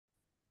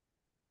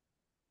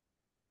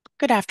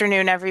Good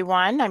afternoon,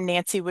 everyone. I'm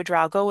Nancy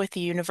Ouedraogo with the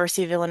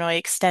University of Illinois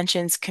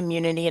Extension's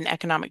Community and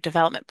Economic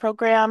Development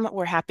Program.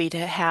 We're happy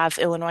to have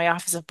Illinois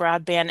Office of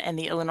Broadband and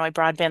the Illinois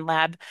Broadband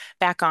Lab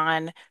back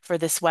on for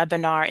this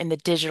webinar in the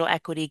Digital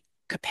Equity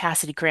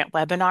Capacity Grant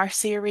webinar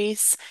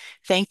series.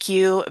 Thank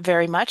you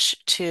very much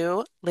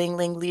to Ling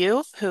Ling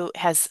Liu, who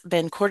has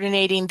been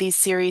coordinating these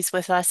series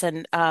with us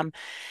and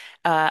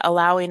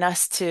allowing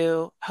us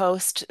to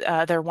host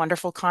their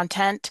wonderful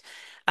content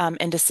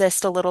and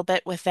assist a little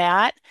bit with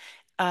that.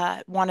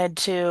 Wanted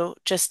to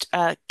just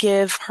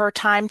give her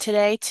time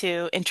today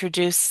to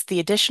introduce the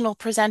additional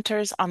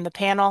presenters on the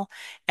panel,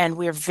 and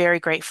we're very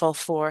grateful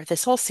for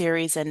this whole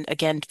series and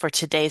again for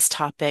today's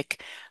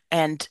topic.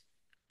 And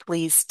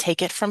please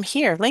take it from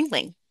here, Ling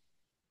Ling.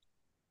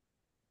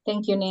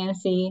 Thank you,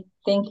 Nancy.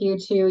 Thank you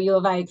to U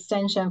of I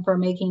Extension for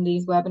making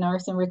these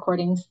webinars and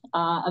recordings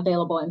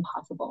available and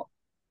possible.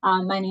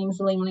 My name is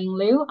Ling Ling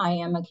Liu. I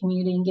am a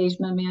Community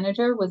Engagement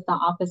Manager with the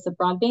Office of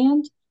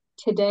Broadband.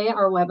 Today,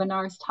 our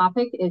webinar's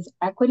topic is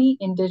Equity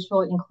in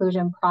Digital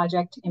Inclusion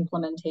Project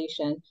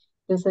Implementation.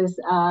 This is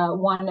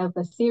one of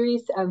a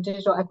series of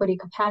Digital Equity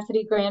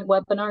Capacity Grant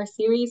webinar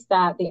series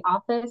that the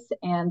office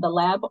and the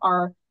lab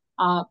are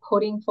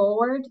putting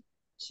forward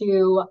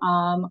to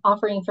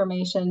offer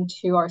information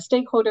to our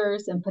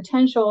stakeholders and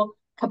potential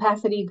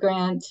capacity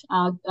grant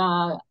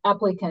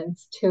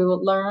applicants to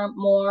learn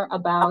more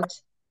about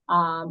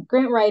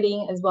grant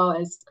writing as well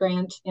as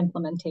grant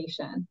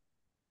implementation.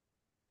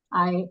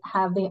 I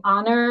have the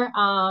honor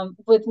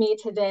with me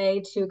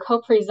today to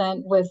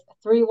co-present with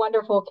three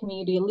wonderful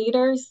community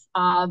leaders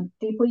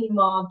deeply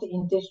involved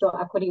in digital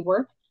equity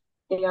work.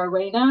 They are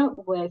Raina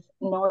with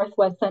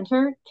Northwest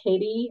Center,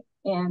 Katie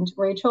and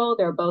Rachel.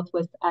 They're both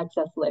with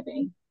Access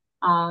Living.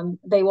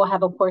 They will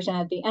have a portion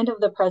at the end of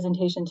the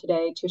presentation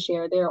today to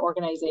share their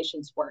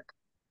organization's work.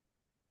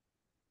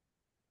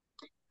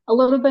 A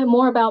little bit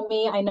more about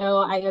me. I know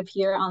I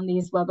appear on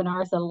these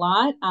webinars a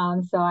lot,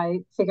 so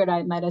I figured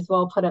I might as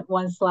well put up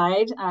one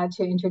slide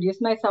to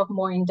introduce myself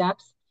more in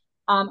depth.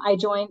 I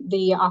joined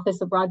the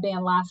Office of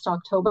Broadband last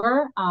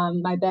October.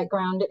 My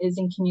background is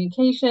in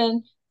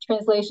communication,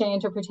 translation,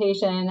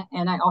 interpretation,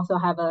 and I also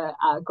have a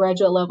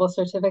graduate level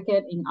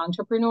certificate in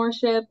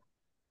entrepreneurship.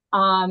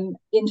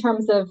 In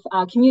terms of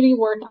community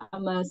work,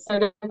 I'm a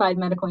certified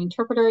medical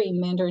interpreter in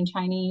Mandarin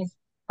Chinese,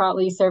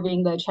 proudly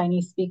serving the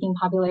Chinese-speaking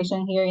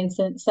population here in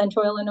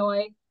Central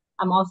Illinois.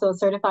 I'm also a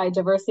certified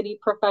diversity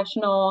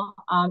professional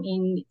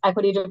in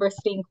equity,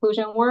 diversity,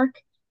 inclusion work,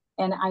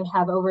 and I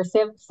have over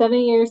 7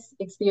 years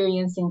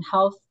experience in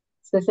health,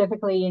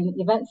 specifically in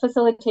event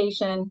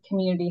facilitation,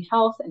 community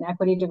health, and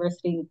equity,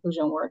 diversity,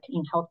 inclusion work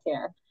in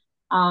healthcare.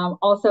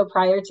 Also,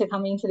 prior to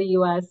coming to the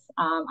U.S.,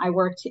 I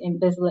worked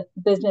in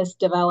business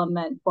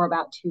development for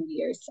about 2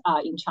 years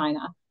in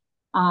China.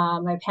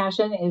 My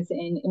passion is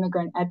in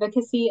immigrant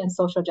advocacy and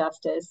social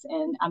justice,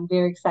 and I'm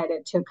very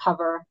excited to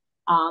cover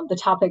the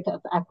topic of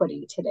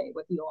equity today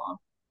with you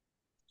all.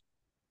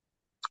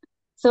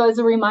 So as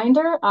a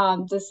reminder,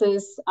 this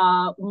is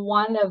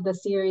one of the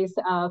series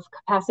of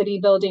capacity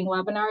building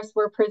webinars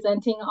we're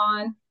presenting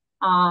on,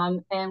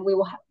 and we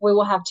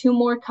will have 2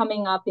 more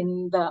coming up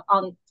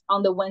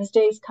on the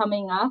Wednesdays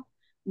coming up.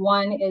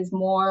 One is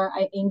more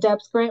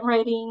in-depth grant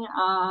writing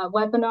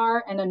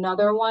webinar, and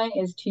another one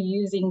is to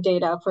using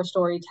data for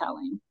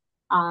storytelling.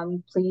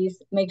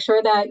 Please make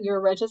sure that you're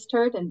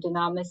registered and do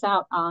not miss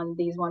out on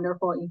these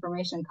wonderful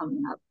information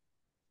coming up.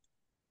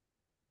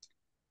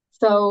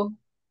 So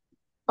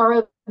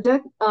our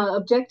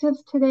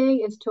objectives today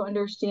is to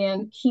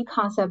understand key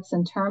concepts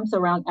and terms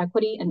around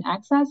equity and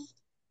access,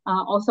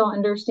 also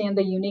understand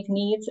the unique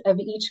needs of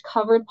each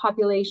covered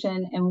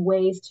population and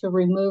ways to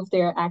remove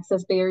their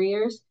access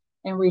barriers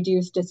and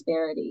reduce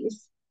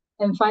disparities.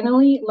 And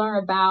finally,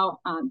 learn about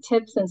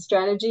tips and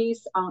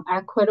strategies on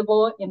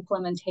equitable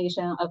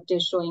implementation of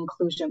digital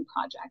inclusion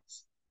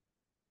projects.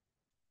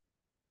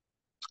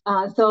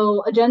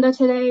 So agenda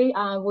today,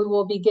 we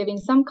will be giving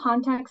some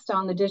context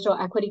on the Digital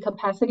Equity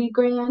Capacity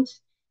Grant,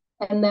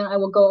 and then I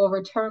will go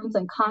over terms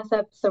and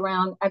concepts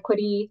around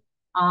equity,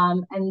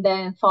 and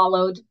then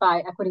followed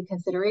by equity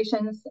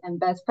considerations and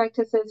best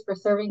practices for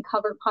serving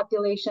covered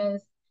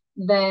populations.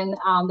 Then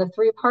the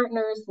 3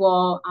 partners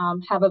will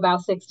have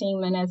about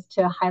 16 minutes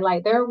to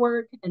highlight their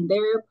work and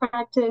their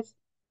practice,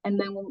 and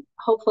then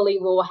hopefully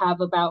we'll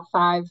have about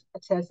 5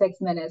 to 6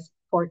 minutes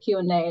for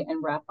Q&A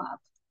and wrap up.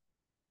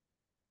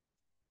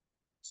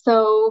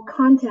 So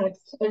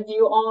context, as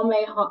you all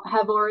may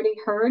have already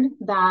heard,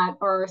 that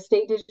our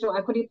state digital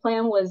equity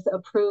plan was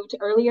approved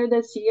earlier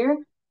this year,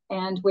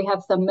 and we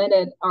have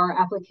submitted our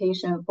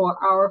application for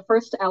our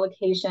first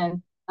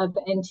allocation of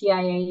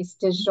NTIA's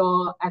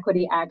Digital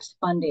Equity Act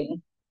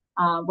funding.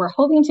 We're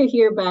hoping to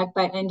hear back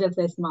by end of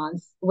this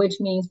month,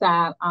 which means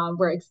that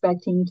we're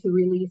expecting to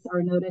release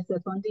our notice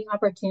of funding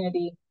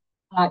opportunity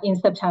in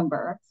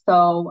September.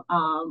 So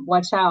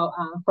watch out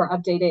for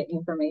updated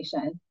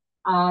information.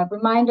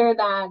 Reminder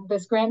that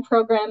this grant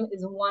program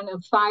is one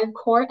of 5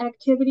 core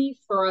activities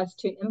for us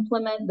to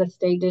implement the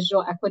state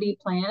digital equity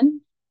plan.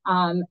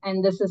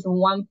 And this is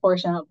one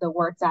portion of the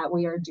work that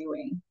we are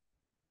doing.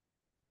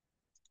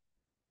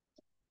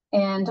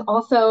 And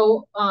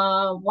also,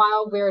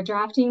 while we're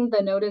drafting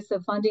the notice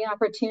of funding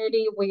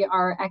opportunity, we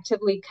are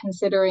actively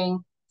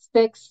considering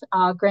six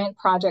grant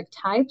project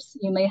types.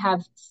 You may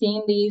have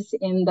seen these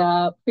in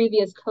the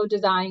previous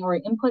co-design or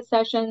input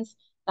sessions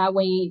that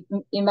we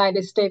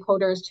invited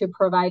stakeholders to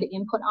provide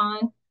input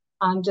on.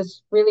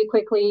 Just really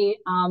quickly,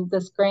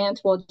 this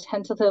grant will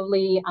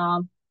tentatively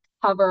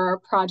cover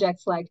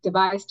projects like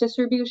device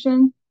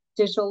distribution,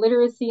 digital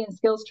literacy and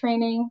skills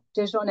training,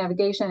 digital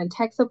navigation and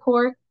tech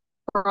support,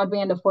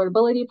 broadband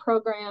affordability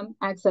program,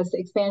 access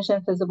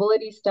expansion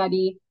feasibility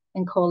study,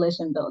 and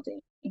coalition building.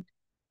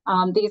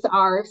 These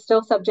are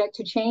still subject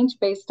to change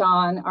based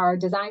on our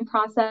design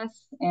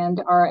process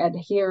and our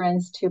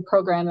adherence to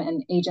program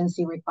and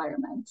agency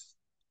requirements.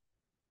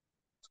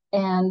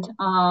 And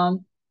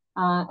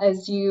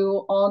as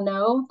you all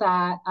know,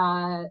 that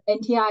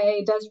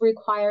NTIA does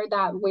require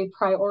that we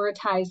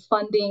prioritize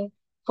funding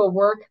for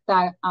work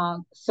that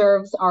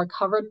serves our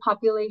covered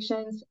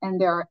populations, and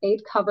there are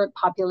 8 covered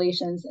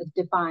populations as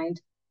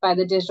defined by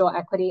the Digital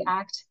Equity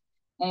Act.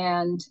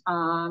 And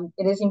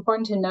it is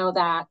important to know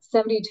that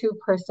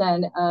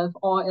 72% of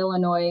all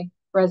Illinois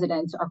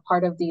residents are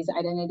part of these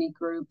identity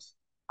groups.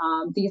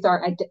 These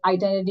are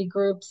identity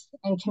groups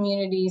and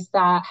communities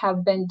that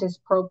have been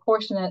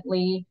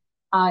disproportionately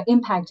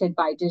impacted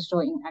by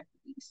digital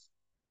inequities.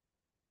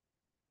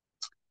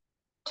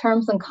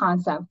 Terms and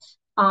concepts.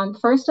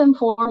 First and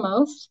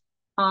foremost,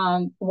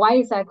 why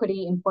is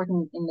equity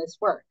important in this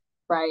work,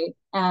 right?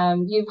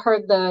 You've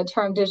heard the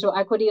term digital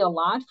equity a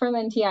lot from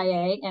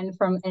NTIA and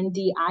from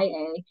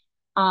NDIA.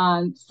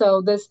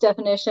 So this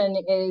definition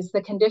is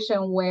the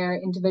condition where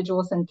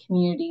individuals and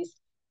communities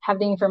have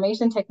the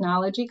information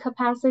technology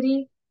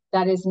capacity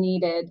that is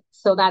needed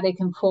so that they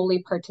can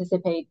fully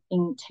participate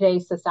in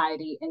today's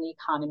society and the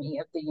economy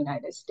of the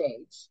United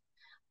States.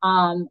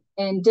 And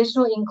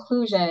digital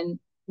inclusion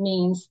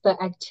means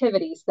the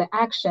activities, the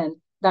action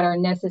that are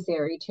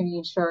necessary to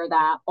ensure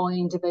that all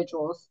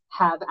individuals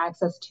have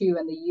access to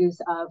and the use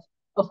of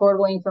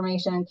affordable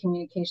information and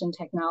communication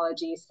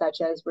technologies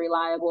such as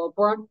reliable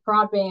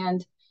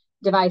broadband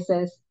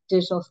devices,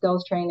 digital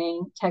skills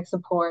training, tech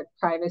support,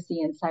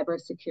 privacy, and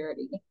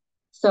cybersecurity.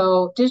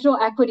 So digital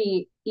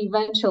equity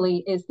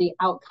eventually is the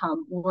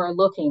outcome we're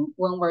looking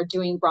when we're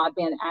doing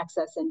broadband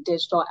access and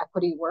digital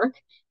equity work.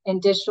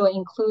 And digital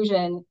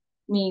inclusion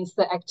means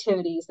the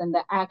activities and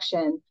the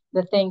action,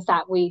 the things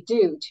that we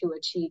do to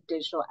achieve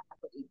digital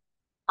equity.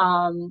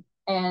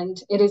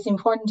 And it is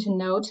important to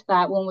note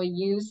that when we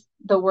use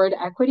the word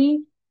equity,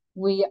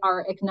 we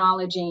are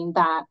acknowledging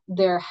that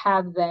there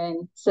have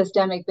been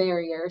systemic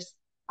barriers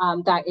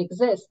that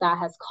exist that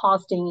has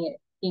caused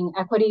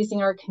inequities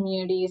in our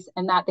communities,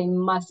 and that they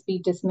must be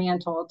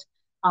dismantled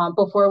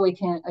before we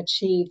can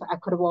achieve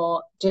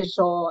equitable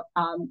digital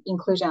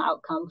inclusion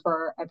outcome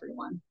for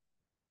everyone.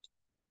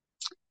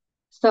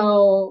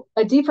 So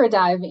a deeper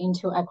dive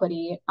into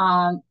equity.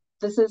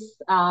 This is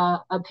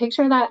a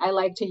picture that I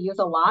like to use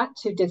a lot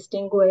to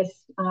distinguish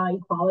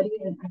equality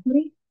and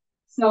equity.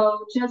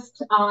 So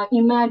just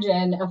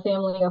imagine a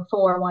family of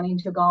 4 wanting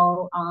to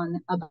go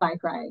on a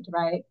bike ride,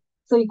 right?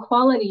 So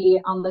equality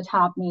on the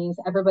top means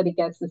everybody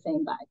gets the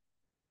same bike.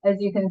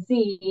 As you can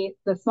see,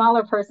 the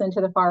smaller person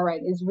to the far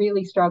right is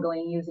really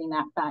struggling using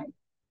that bike.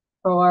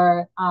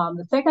 For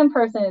the second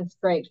person, it's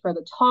great. For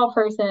the tall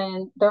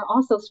person, they're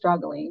also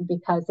struggling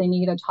because they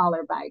need a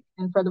taller bike.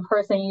 And for the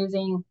person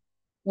using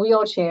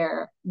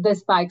wheelchair,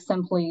 this bike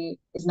simply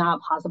is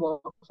not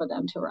possible for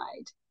them to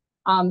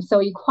ride. So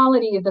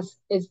equality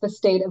is the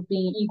state of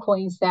being equal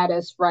in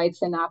status,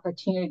 rights, and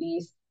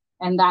opportunities,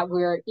 and that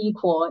we're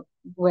equal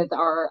with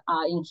our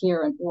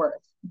inherent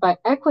worth. But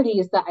equity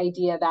is the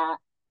idea that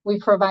we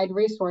provide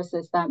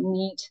resources that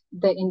meet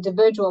the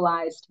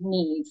individualized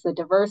needs, the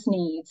diverse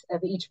needs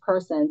of each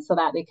person so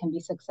that they can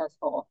be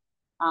successful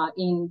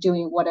in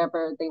doing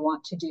whatever they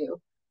want to do.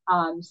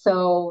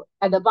 So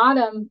at the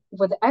bottom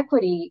with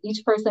equity,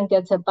 each person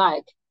gets a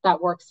bike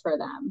that works for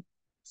them.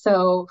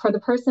 So for the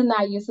person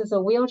that uses a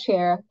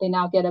wheelchair, they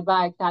now get a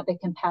bike that they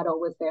can pedal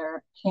with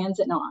their hands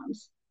and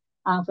arms.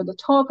 For the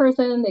tall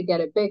person, they get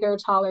a bigger,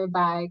 taller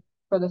bike.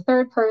 For the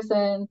third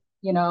person,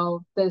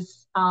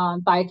 this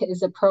bike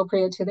is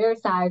appropriate to their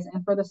size.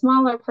 And for the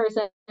smaller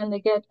person, they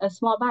get a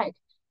small bike.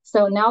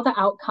 So now the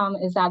outcome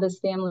is that this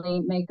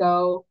family may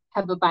go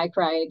have a bike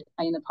ride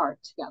in the park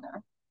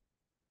together.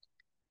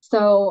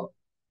 So,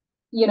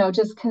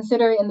 just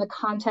consider in the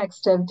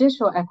context of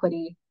digital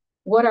equity,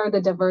 what are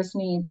the diverse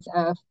needs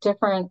of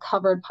different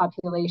covered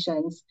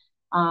populations,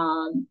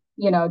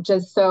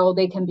 just so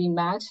they can be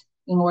met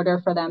in order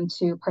for them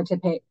to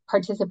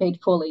participate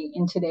fully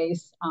in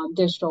today's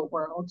digital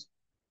world.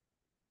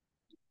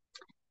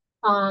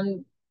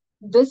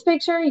 This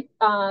picture,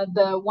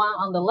 the one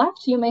on the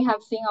left, you may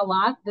have seen a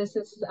lot. This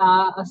is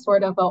a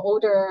sort of an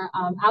older,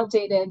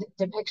 outdated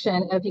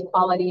depiction of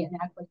equality and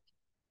equity.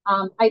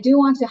 I do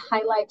want to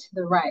highlight to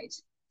the right.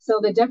 So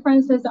the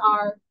differences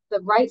are the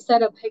right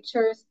set of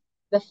pictures,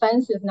 the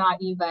fence is not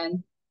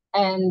even,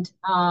 and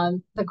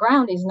the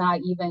ground is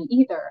not even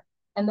either.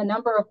 And the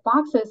number of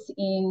boxes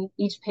in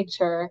each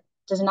picture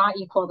does not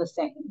equal the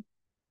same.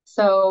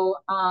 So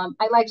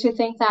I like to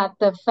think that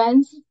the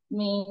fence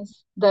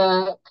means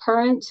the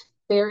current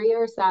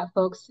barriers that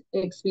folks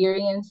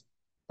experience,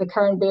 the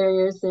current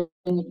barriers and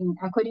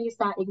inequities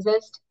that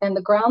exist, and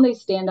the ground they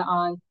stand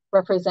on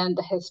represent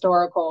the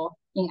historical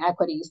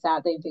inequities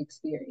that they've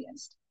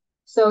experienced.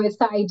 So it's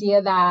the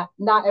idea that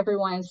not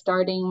everyone is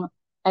starting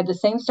at the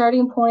same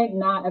starting point,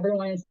 not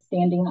everyone is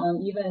standing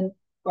on even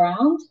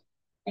ground.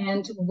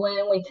 And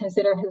when we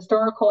consider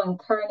historical and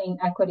current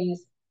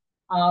inequities,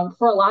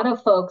 for a lot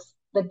of folks,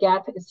 the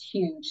gap is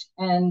huge,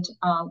 and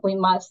we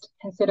must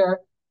consider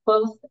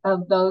both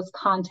of those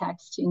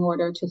contexts in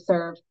order to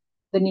serve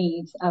the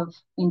needs of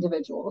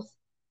individuals.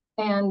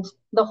 And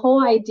the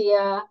whole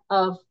idea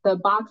of the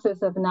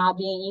boxes of not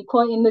being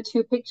equal in the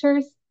two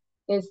pictures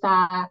is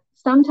that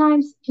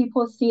sometimes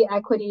people see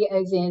equity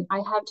as in, I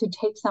have to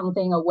take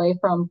something away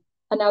from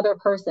another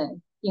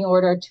person in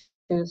order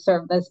to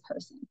serve this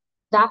person.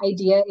 That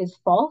idea is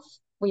false.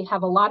 We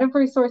have a lot of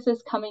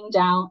resources coming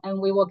down, and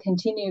we will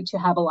continue to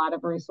have a lot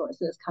of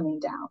resources coming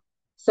down.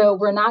 So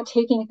we're not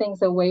taking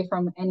things away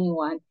from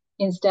anyone.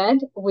 Instead,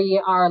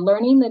 we are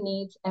learning the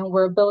needs and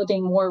we're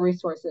building more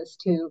resources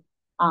to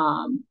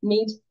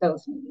meet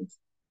those needs.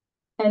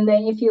 And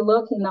then if you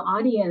look in the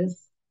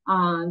audience,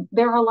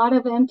 there are a lot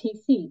of empty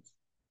seats.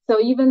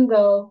 So even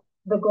though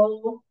the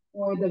goal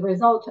or the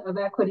result of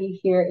equity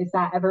here is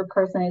that every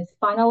person is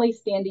finally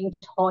standing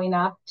tall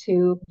enough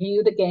to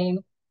view the game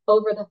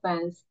over the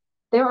fence,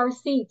 there are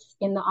seats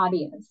in the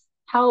audience.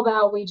 How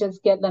about we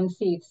just get them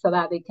seats so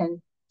that they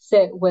can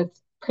sit with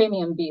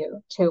premium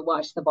view to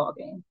watch the ball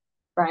game,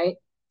 right?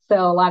 So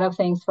a lot of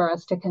things for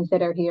us to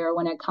consider here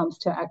when it comes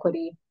to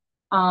equity.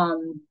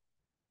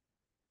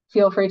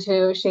 Feel free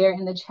to share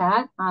in the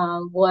chat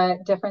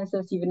what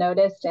differences you've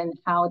noticed and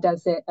how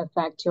does it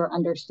affect your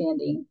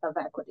understanding of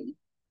equity.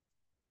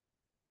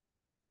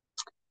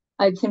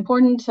 It's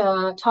important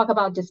to talk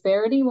about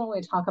disparity when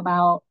we talk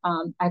about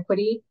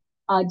equity.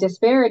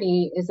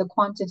 Disparity is a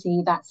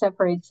quantity that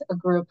separates a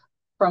group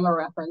from a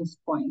reference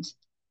point.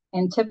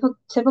 And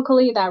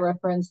typically that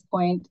reference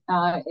point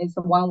is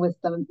the one with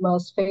the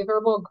most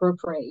favorable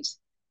group rate.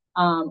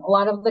 A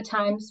lot of the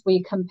times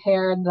we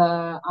compare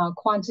the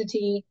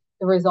quantity,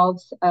 the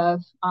results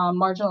of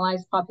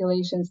marginalized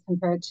populations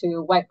compared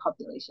to white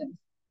populations.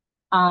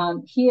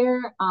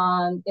 Here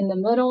in the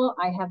middle,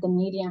 I have the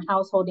median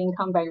household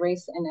income by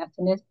race and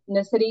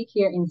ethnicity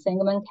here in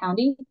Sangamon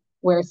County,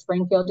 where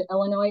Springfield,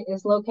 Illinois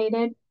is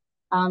located.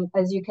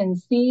 As you can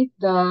see,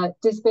 the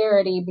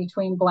disparity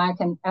between Black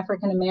and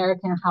African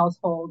American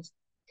households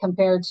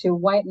compared to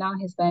white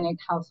non-Hispanic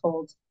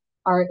households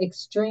are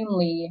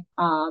extremely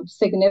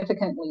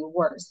significantly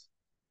worse.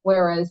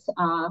 Whereas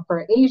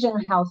for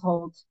Asian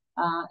households,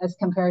 as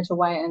compared to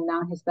white and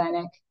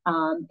non-Hispanic,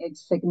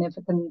 it's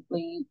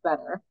significantly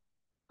better.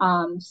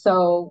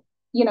 So,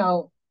 you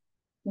know,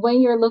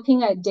 when you're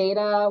looking at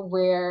data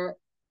where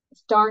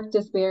stark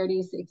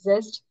disparities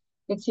exist,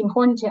 it's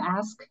important to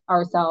ask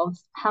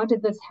ourselves, how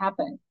did this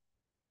happen?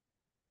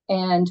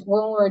 And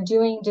when we're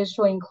doing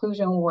digital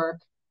inclusion work,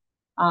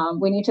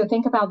 we need to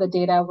think about the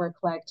data we're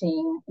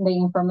collecting, the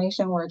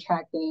information we're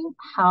tracking,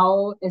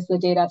 how is the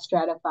data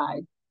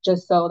stratified,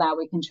 just so that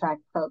we can track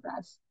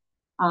progress.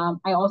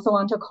 I also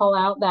want to call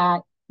out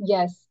that,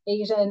 yes,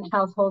 Asian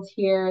households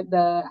here,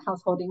 the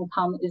household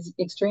income is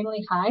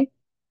extremely high.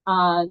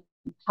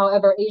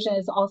 However, Asian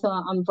is also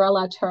an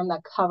umbrella term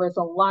that covers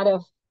a lot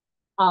of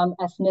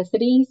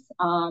ethnicities.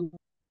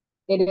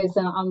 It is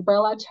an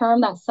umbrella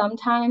term that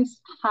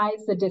sometimes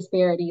hides the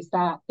disparities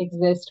that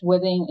exist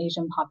within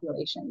Asian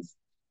populations.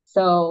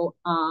 So,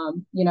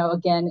 you know,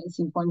 again, it's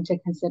important to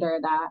consider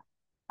that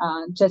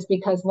just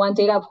because one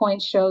data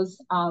point shows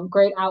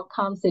great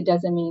outcomes, it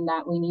doesn't mean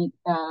that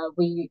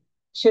we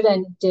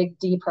shouldn't dig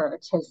deeper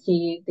to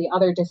see the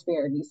other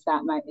disparities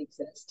that might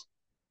exist.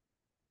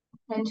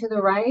 And to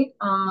the right,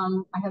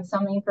 I have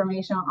some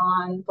information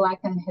on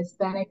Black and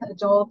Hispanic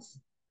adults,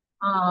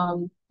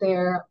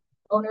 their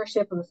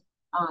ownership of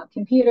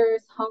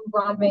computers, home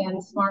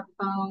broadband,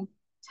 smartphone,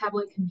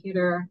 tablet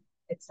computer,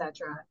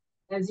 etc.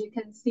 As you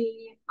can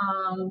see,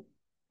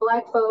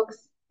 Black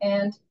folks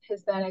and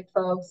Hispanic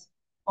folks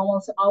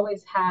almost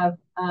always have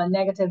a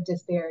negative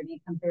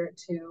disparity compared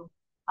to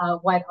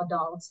white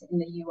adults in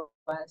the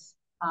US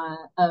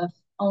of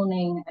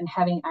owning and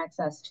having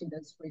access to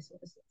those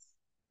resources.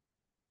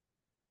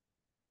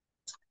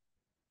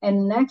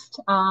 And next,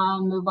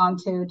 move on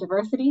to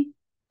diversity.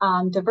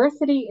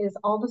 Diversity is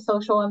all the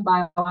social and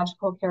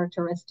biological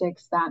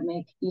characteristics that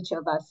make each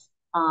of us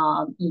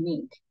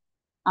unique.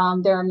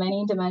 There are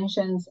many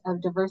dimensions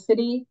of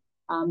diversity.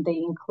 They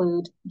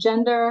include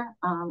gender,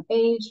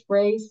 age,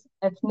 race,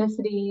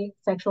 ethnicity,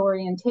 sexual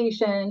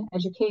orientation,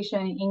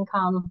 education,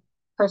 income,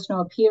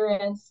 personal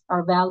appearance,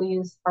 our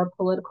values, our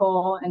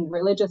political and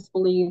religious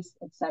beliefs,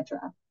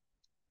 etc.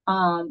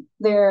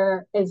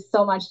 There is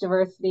so much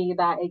diversity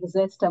that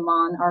exists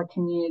among our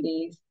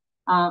communities.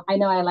 I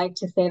know I like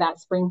to say that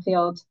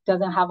Springfield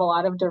doesn't have a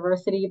lot of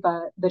diversity,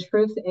 but the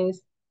truth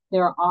is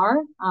there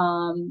are.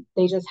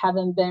 They just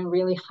haven't been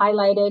really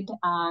highlighted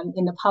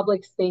in the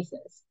public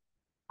spaces.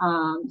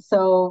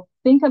 So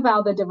think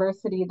about the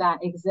diversity that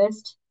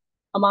exists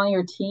among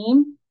your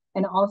team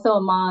and also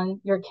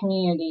among your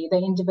community, the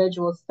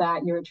individuals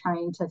that you're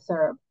trying to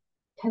serve.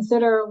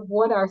 Consider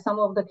what are some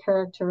of the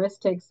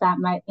characteristics that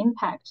might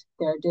impact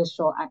their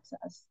digital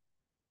access.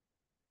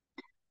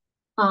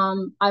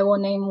 I will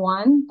name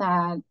one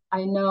that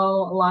I know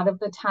a lot of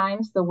the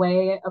times the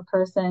way a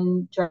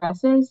person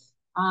dresses,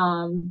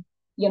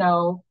 you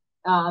know,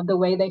 the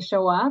way they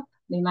show up,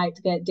 they might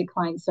get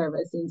declined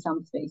service in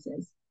some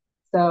spaces.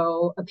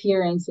 So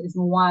appearance is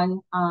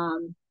one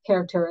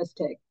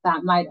characteristic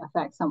that might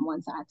affect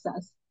someone's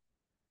access.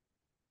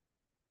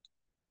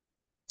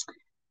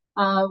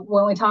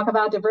 When we talk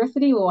about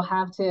diversity, we'll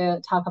have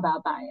to talk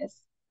about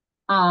bias.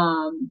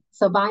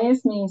 So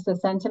bias means the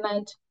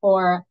sentiment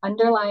or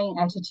underlying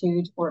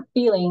attitude or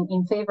feeling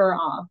in favor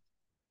of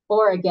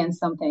or against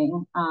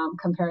something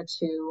compared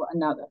to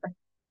another.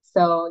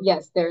 So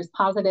yes, there's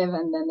positive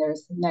and then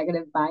there's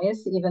negative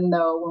bias, even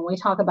though when we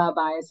talk about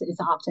bias, it's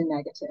often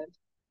negative.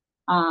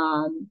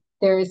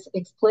 There's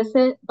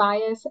explicit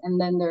bias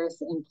and then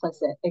there's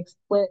implicit.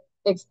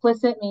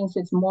 Explicit means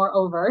it's more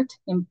overt.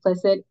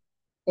 Implicit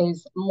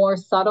is more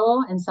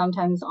subtle and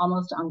sometimes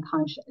almost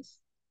unconscious.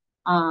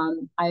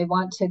 I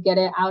want to get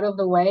it out of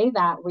the way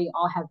that we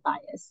all have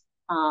bias.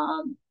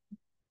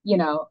 You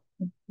know,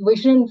 we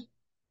shouldn't,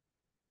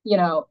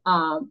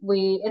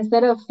 we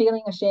instead of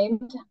feeling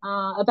ashamed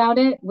about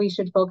it, we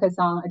should focus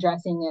on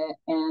addressing it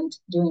and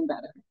doing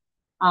better.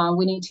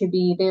 We need to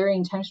be very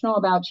intentional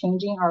about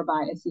changing our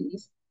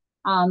biases.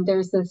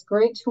 There's this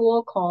great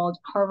tool called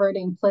Harvard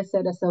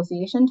Implicit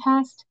Association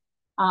Test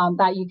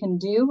that you can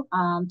do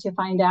to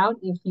find out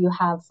if you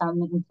have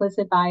some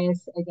implicit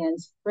bias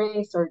against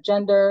race or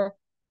gender.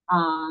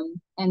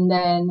 And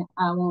then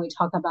when we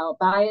talk about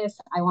bias,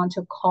 I want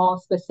to call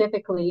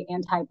specifically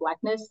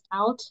anti-Blackness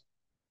out.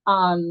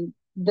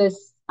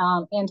 This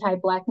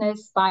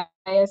anti-Blackness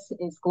bias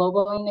is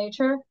global in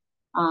nature.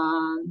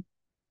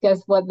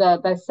 Guess what the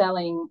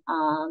best-selling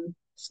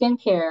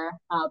skincare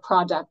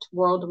product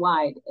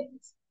worldwide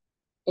is?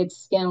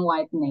 It's skin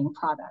whitening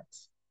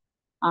products.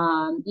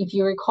 If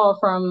you recall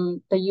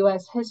from the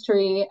US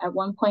history, at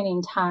one point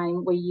in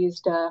time, we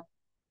used a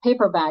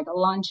paper bag, a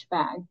lunch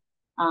bag,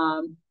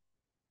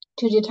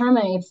 to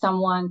determine if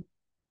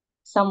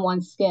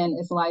someone's skin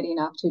is light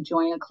enough to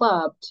join a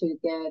club to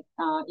get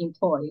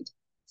employed.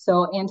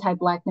 So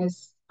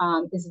anti-Blackness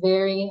is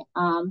very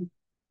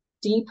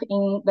deep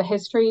in the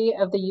history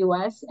of the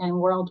US and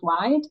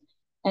worldwide,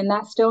 and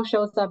that still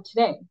shows up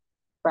today,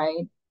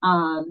 right?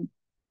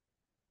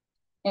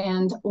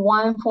 And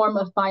one form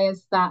of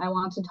bias that I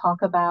want to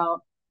talk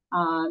about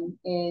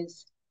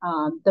is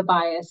the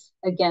bias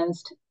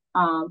against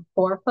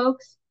poor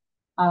folks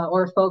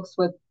or folks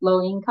with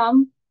low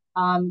income.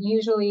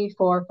 Usually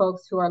for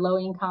folks who are low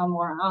income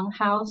or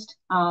unhoused,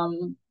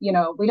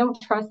 we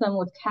don't trust them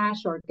with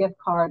cash or gift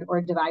card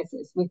or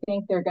devices. We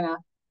think they're gonna,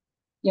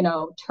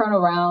 turn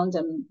around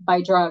and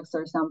buy drugs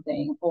or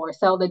something or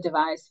sell the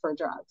device for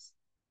drugs.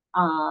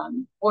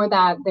 Or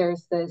that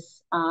there's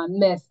this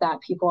myth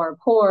that people are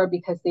poor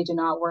because they do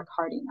not work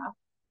hard enough.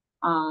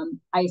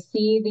 I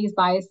see these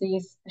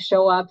biases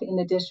show up in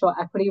the digital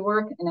equity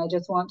work, and I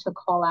just want to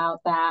call out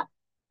that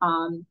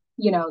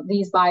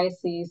these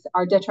biases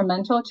are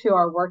detrimental to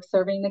our work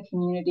serving the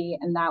community,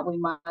 and that we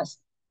must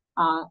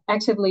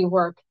actively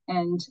work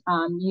and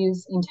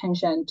use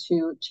intention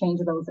to change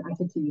those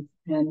attitudes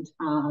and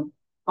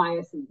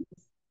biases.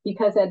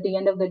 Because at the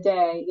end of the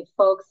day, if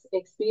folks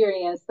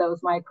experience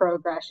those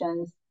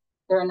microaggressions,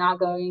 they're not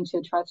going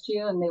to trust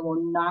you and they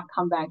will not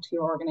come back to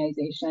your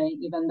organization,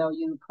 even though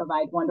you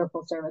provide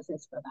wonderful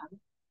services for them.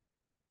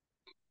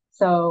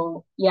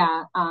 So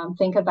yeah,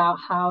 think about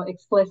how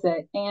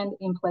explicit and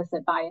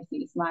implicit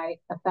biases might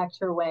affect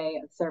your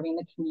way of serving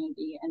the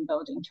community and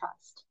building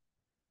trust.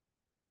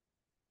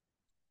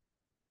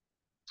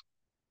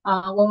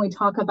 When we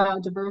talk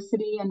about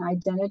diversity and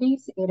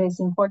identities, it is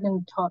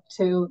important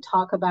to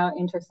talk about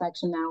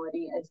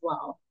intersectionality as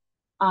well.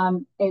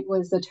 It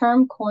was a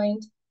term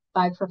coined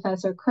by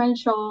Professor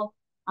Crenshaw.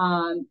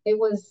 It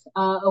was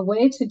a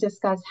way to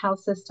discuss how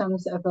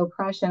systems of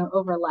oppression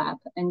overlap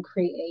and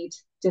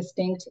create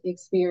distinct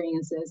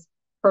experiences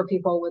for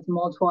people with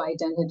multiple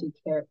identity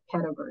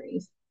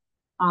categories.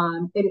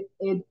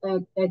 It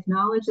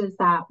acknowledges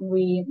that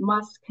we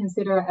must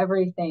consider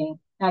everything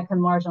that can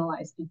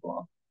marginalize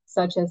people,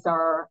 such as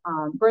our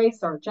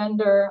race, our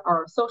gender,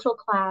 our social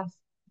class,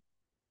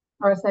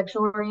 our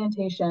sexual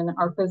orientation,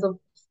 our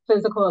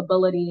physical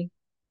ability,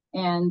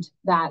 and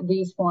that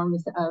these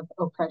forms of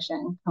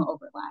oppression can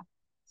overlap.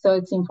 So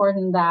it's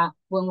important that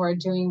when we're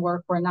doing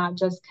work, we're not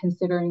just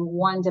considering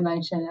one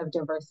dimension of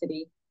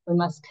diversity. We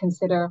must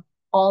consider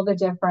all the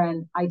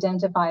different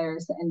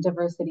identifiers and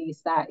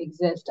diversities that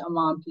exist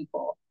among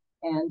people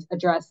and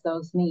address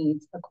those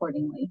needs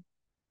accordingly.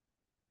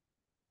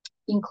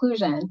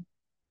 Inclusion.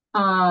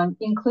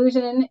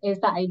 Inclusion is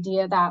the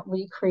idea that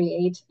we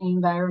create an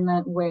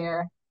environment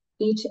where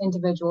each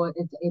individual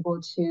is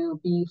able to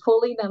be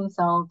fully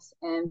themselves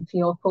and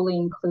feel fully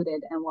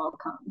included and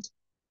welcomed.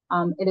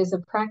 It is a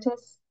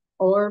practice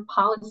or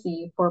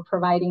policy for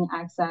providing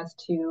access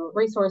to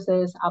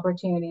resources,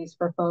 opportunities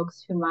for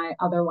folks who might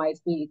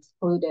otherwise be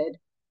excluded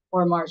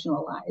or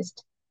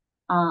marginalized.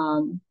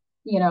 Um,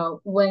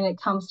 when it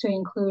comes to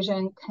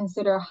inclusion,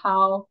 consider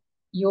how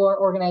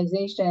your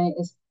organization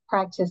is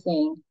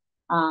practicing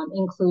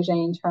inclusion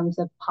in terms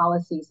of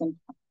policies and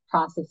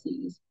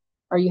processes.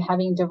 Are you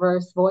having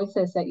diverse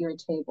voices at your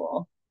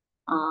table?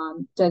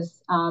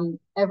 Does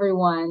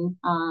everyone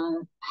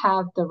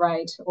have the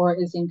right or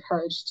is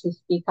encouraged to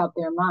speak up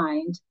their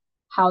mind?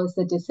 How is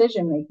the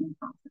decision-making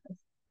process?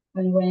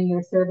 And when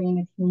you're serving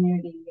the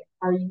community,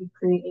 are you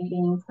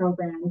creating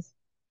programs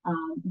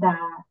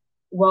that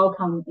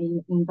welcome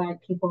and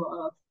invite people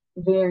of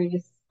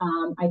various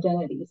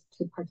identities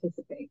to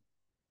participate?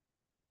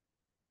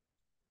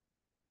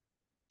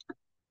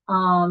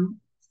 Um,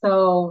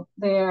 so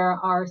there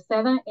are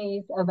 7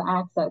 A's of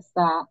access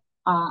that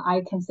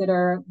I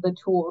consider the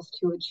tools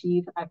to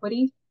achieve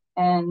equity.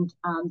 And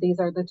these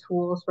are the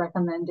tools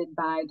recommended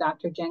by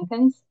Dr.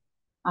 Jenkins.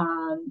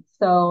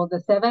 So the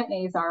 7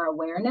 A's are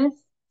awareness.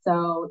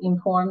 So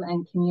inform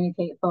and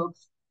communicate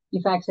folks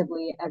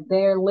effectively at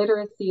their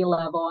literacy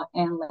level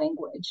and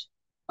language.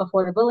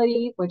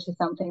 Affordability, which is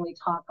something we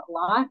talk a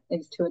lot,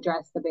 is to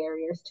address the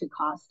barriers to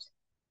cost.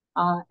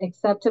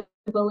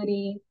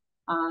 Acceptability,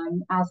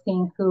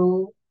 asking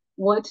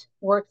what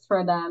works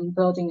for them,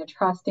 building a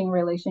trusting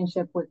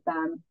relationship with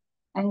them,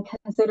 and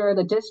consider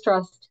the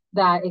distrust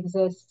that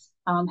exists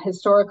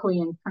historically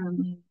and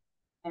currently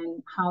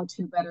and how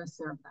to better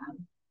serve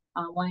them.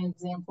 One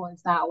example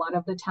is that a lot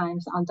of the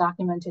times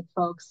undocumented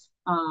folks,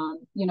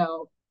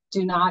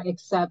 do not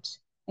accept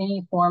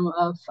any form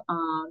of,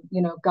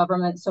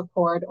 government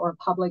support or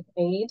public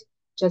aid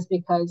just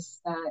because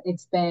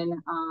it's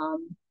been,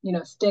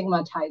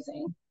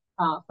 stigmatizing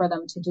for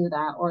them to do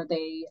that, or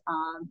they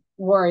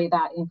worry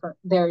that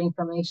their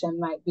information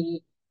might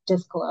be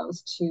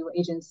disclosed to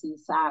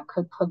agencies that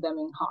could put them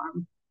in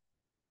harm.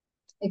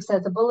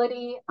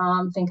 Accessibility,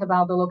 think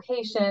about the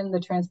location, the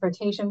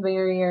transportation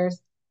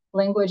barriers,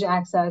 language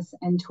access,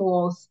 and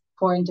tools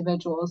for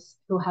individuals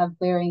who have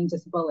varying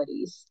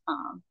disabilities.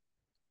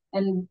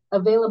 And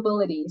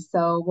availability,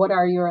 so what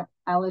are your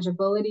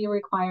eligibility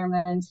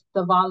requirements,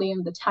 the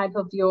volume, the type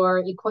of your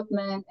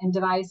equipment and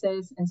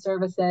devices and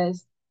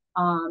services,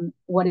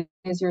 what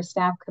is your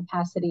staff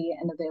capacity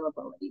and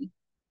availability.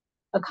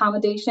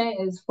 Accommodation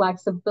is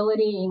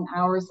flexibility in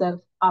hours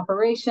of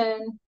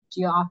operation.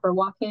 Do you offer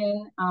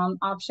walk-in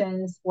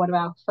options? What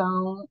about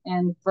phone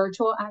and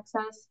virtual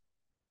access?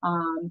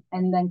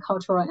 And then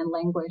cultural and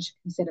language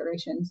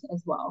considerations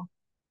as well.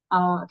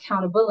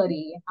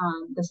 Accountability.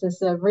 This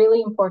is a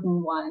really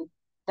important one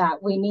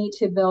that we need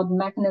to build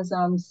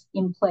mechanisms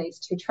in place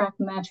to track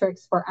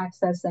metrics for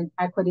access and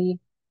equity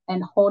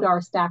and hold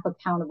our staff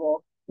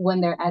accountable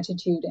when their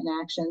attitude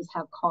and actions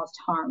have caused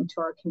harm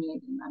to our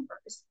community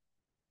members.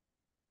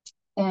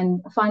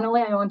 And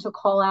finally, I want to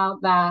call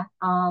out that,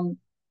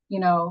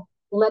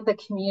 let the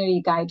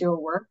community guide your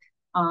work.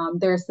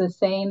 There's the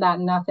saying that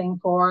nothing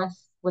for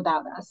us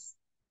without us.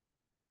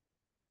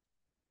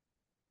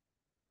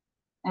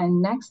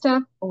 And next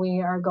up,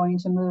 we are going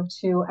to move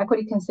to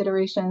equity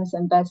considerations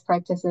and best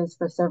practices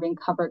for serving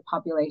covered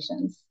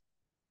populations.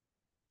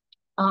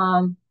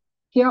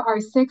 Here are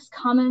 6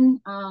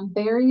 common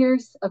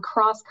barriers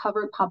across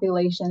covered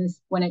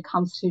populations when it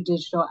comes to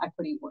digital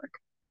equity work.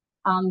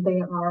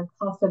 They are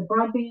cost of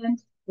broadband,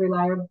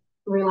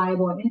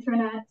 reliable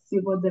internet,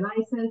 suitable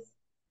devices,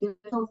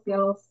 digital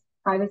skills,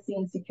 privacy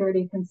and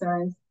security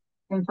concerns,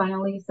 and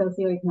finally,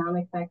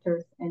 socioeconomic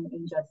factors and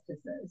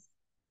injustices.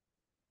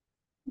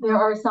 There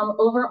are some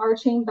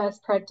overarching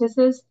best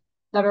practices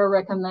that are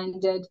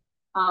recommended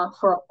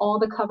for all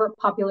the covered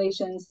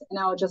populations, and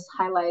I'll just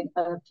highlight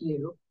a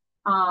few.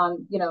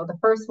 The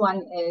first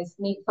one is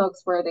meet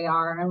folks where they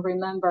are and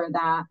remember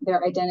that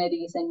their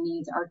identities and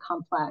needs are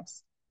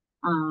complex.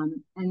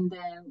 And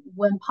then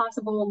when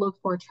possible, look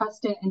for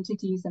trusted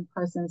entities and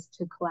persons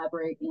to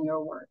collaborate in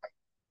your work.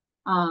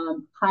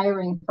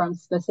 Hiring from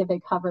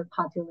specific covered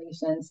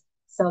populations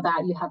so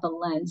that you have a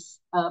lens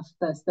of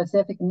the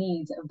specific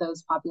needs of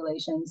those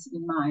populations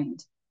in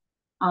mind.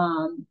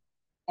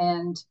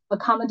 And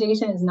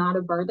accommodation is not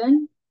a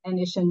burden and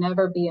it should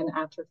never be an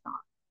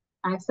afterthought.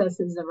 Access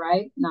is a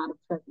right, not a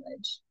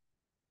privilege.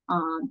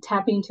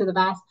 Tapping into the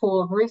vast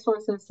pool of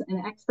resources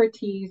and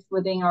expertise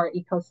within our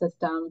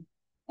ecosystem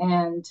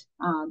and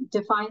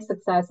define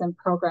success and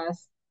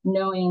progress,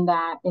 knowing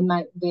that it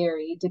might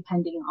vary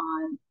depending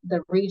on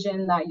the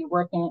region that you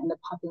work in and the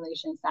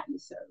populations that you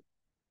serve.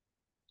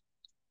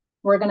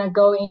 We're going to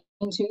go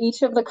into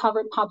each of the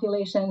covered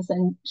populations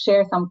and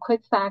share some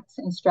quick facts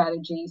and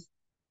strategies.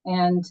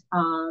 And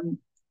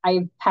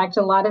I packed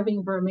a lot of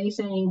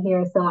information in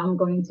here, so I'm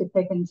going to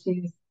pick and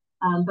choose,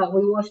 but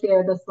we will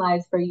share the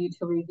slides for you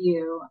to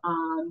review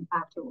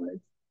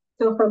afterwards.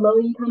 So for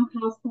low-income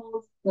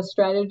households, the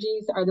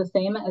strategies are the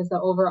same as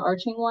the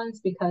overarching ones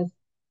because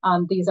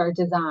these are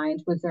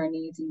designed with their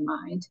needs in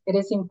mind. It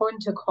is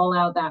important to call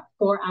out that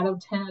 4 out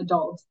of 10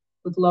 adults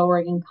with lower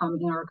income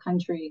in our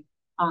country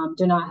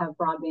do not have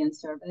broadband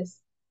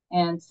service.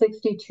 And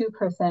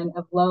 62%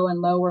 of low and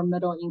lower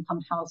middle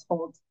income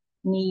households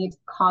need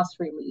cost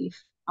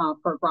relief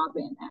for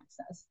broadband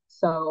access.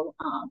 So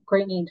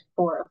great need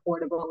for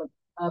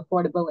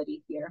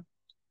affordability here.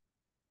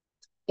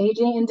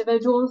 Aging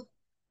individuals,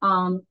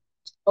 um,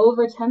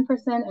 over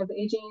 10% of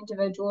aging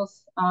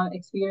individuals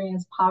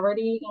experience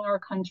poverty in our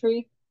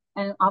country,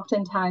 and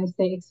oftentimes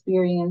they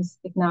experience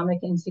economic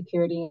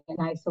insecurity and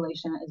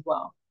isolation as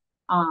well.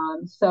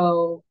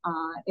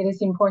 It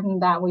is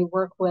important that we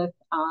work with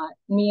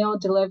meal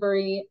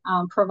delivery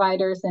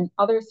providers and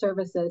other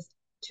services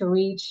to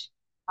reach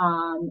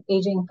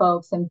aging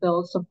folks and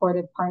build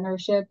supportive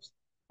partnerships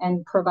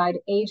and provide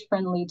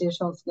age-friendly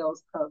digital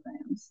skills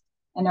programs.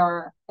 And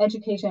our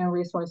education and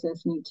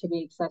resources need to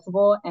be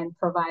accessible and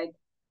provide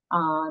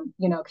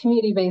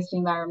community-based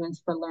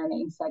environments for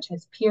learning, such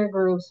as peer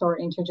groups or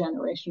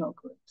intergenerational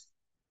groups.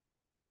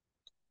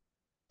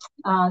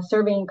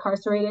 Serving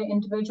incarcerated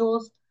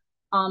individuals,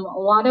 a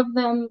lot of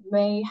them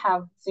may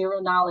have zero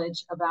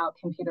knowledge about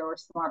computer or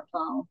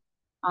smartphone.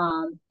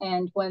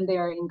 And when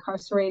they're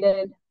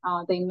incarcerated,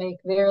 they make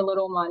very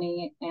little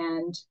money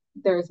and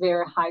there's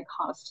very high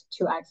cost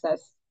to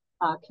access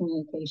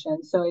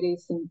communication. So it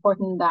is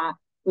important that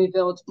we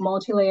build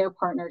multi-layer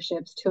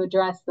partnerships to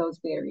address those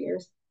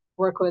barriers,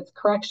 work with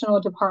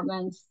correctional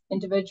departments,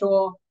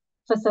 individual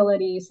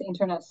facilities,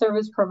 internet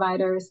service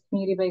providers,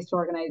 community-based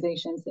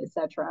organizations,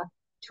 etc.,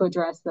 to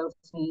address those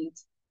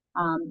needs,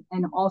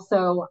 and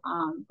also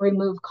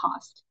remove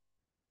cost.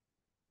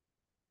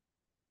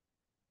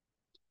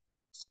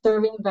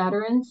 Serving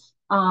veterans,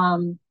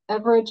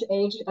 average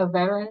age of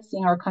veterans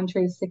in our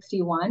country is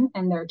 61,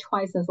 and they're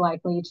twice as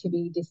likely to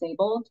be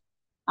disabled.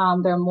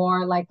 They're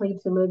more likely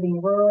to live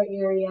in rural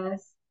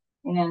areas,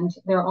 and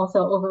they're also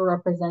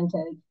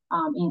overrepresented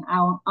in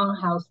our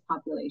unhoused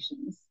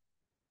populations.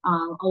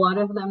 A lot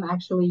of them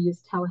actually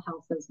use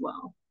telehealth as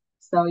well.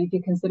 So if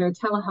you consider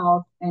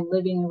telehealth and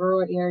living in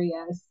rural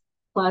areas,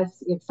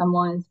 plus if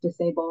someone's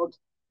disabled,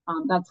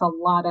 that's a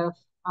lot of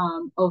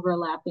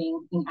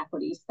overlapping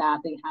inequities that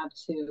they have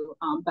to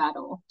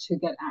battle to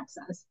get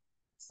access.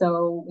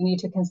 So we need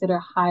to consider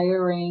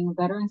hiring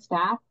veteran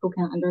staff who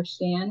can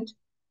understand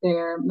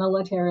their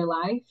military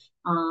life,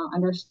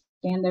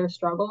 understand their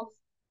struggles,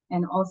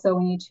 and also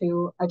we need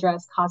to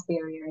address cost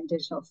barrier and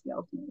digital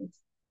skills needs.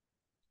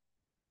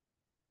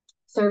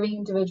 Serving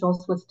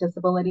individuals with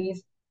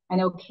disabilities. I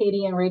know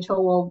Katie and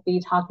Rachel will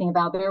be talking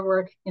about their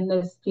work in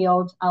this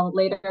field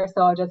later,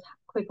 so I'll just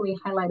quickly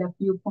highlight a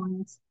few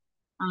points.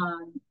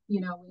 We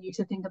need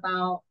to think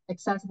about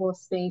accessible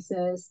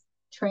spaces,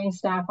 train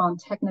staff on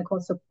technical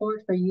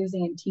support for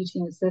using and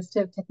teaching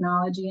assistive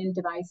technology and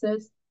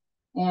devices,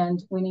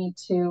 and we need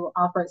to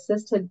offer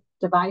assistive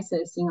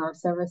devices in our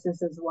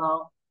services as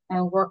well,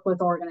 and work with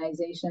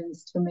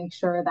organizations to make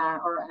sure that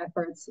our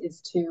efforts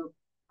is to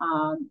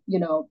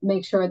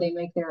make sure they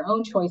make their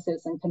own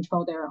choices and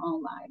control their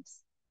own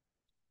lives.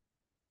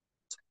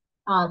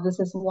 This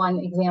is one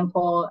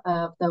example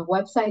of the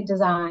website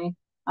design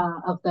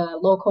of the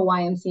local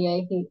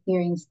YMCA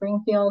here in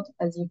Springfield.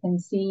 As you can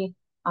see,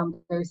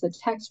 there's a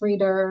text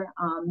reader,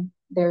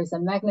 there's a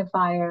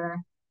magnifier,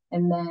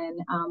 and then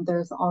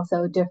there's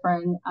also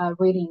different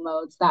reading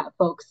modes that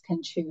folks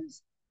can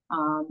choose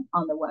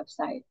on the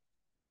website.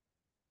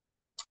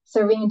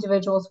 Serving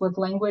individuals with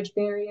language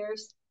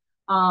barriers.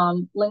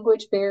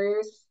 Language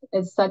barriers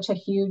is such a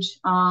huge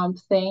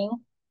thing.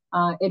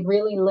 It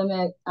really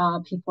limits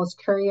people's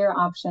career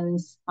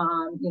options,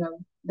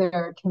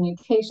 their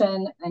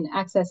communication and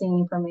accessing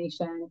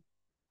information.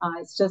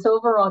 It's just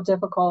overall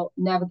difficult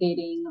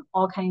navigating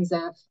all kinds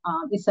of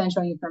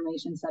essential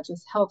information such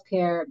as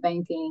healthcare,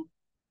 banking,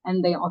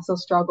 and they also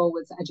struggle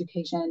with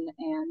education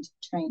and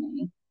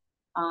training.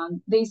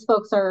 These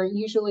folks are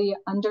usually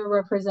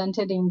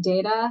underrepresented in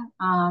data,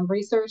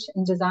 research,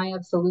 and design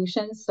of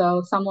solutions.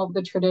 So some of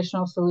the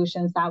traditional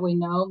solutions that we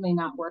know may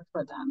not work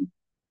for them.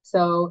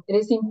 So it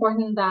is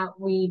important that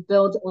we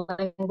build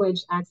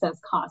language access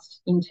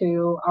cost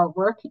into our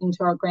work,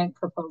 into our grant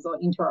proposal,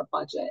 into our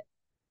budget.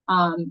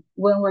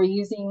 When we're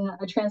using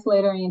a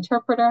translator and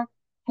interpreter,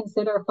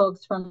 consider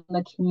folks from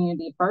the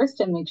community first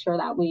and make sure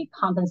that we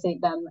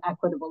compensate them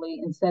equitably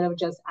instead of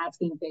just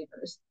asking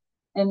favors.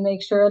 And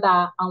make sure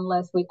that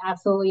unless we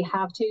absolutely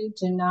have to,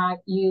 do not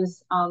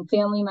use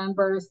family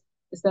members,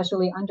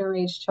 especially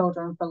underage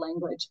children, for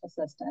language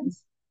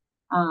assistance.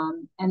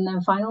 And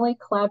then finally,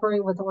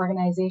 collaborate with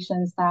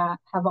organizations that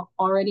have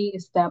already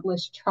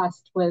established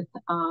trust with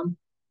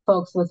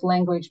folks with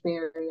language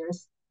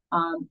barriers.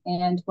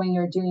 And when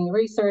you're doing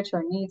research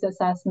or needs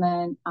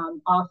assessment,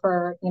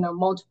 offer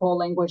multiple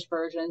language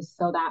versions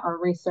so that our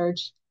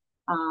research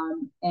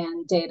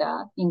and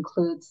data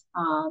includes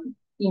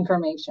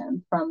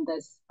information from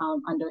this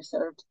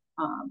underserved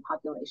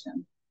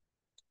population.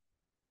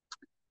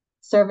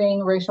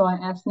 Serving racial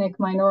and ethnic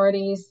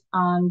minorities.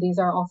 These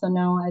are also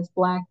known as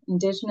Black,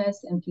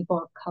 Indigenous, and people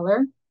of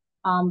color.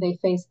 They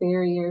face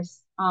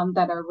barriers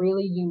that are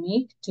really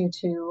unique due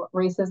to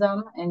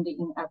racism and the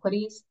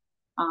inequities.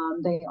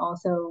 They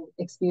also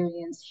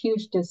experience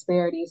huge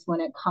disparities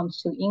when it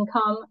comes to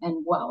income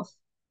and wealth,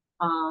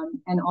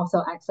 and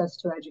also access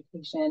to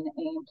education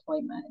and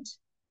employment.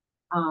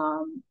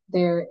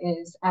 There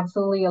is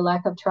absolutely a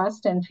lack of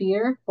trust and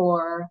fear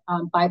for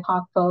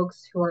BIPOC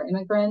folks who are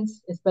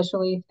immigrants,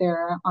 especially if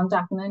they're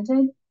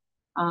undocumented.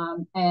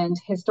 And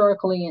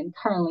historically and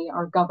currently,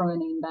 our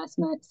government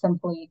investment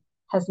simply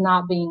has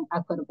not been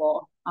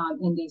equitable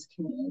in these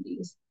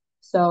communities.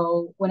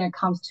 So when it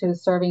comes to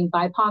serving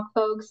BIPOC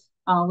folks,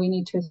 we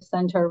need to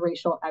center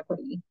racial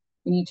equity.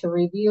 We need to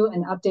review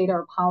and update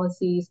our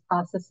policies,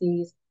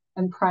 processes,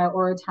 and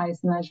prioritize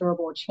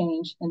measurable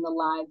change in the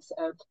lives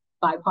of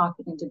BIPOC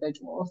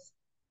individuals.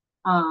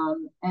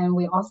 And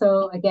we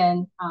also,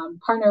 again,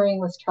 partnering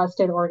with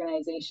trusted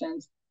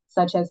organizations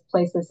such as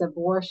places of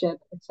worship,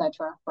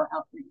 etc., for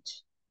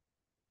outreach.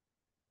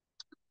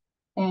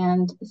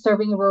 And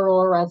serving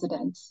rural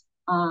residents.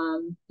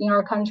 In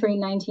our country,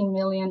 19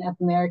 million of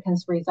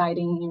Americans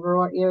residing in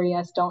rural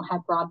areas don't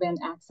have broadband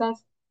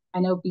access. I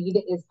know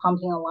BEAD is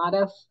pumping a lot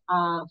of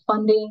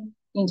funding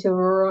into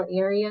rural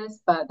areas,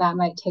 but that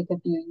might take a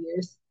few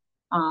years.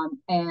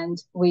 And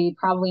we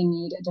probably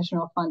need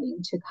additional funding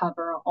to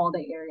cover all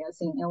the areas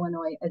in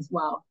Illinois as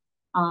well.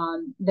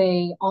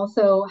 They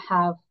also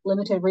have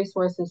limited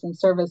resources and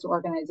service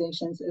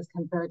organizations as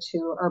compared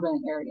to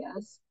urban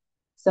areas.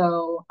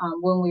 So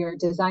when we are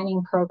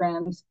designing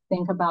programs,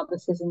 think about the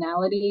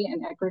seasonality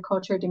and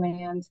agriculture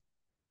demands,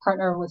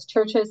 partner with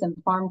churches and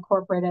farm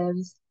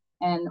cooperatives,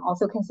 and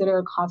also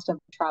consider cost of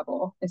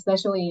travel,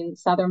 especially in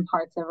southern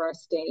parts of our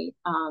state.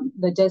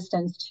 The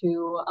distance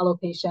to a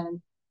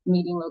location,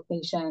 meeting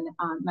location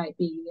might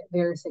be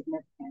very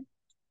significant.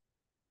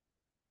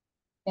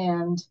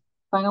 And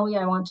finally,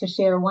 I want to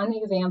share one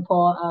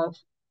example of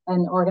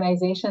an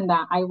organization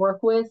that I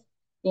work with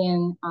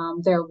in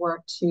their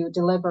work to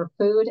deliver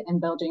food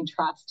and building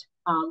trust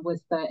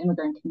with the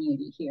immigrant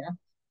community here.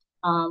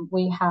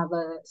 We have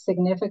a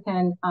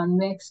significant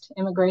mixed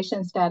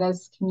immigration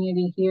status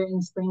community here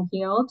in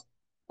Springfield.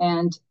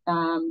 And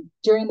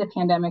during the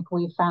pandemic,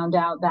 we found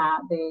out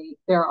that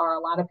there are a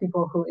lot of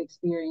people who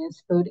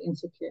experience food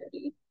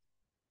insecurity.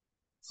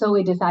 So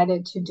we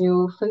decided to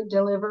do food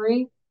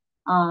delivery.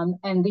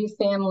 And these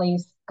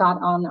families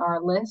got on our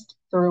list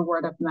through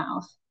word of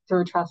mouth,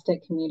 through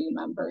trusted community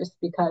members,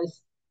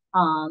 because,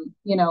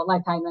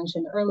 like I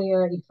mentioned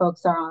earlier, if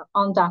folks are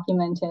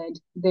undocumented,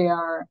 they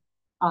are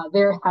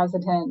very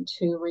hesitant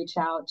to reach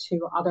out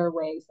to other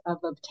ways of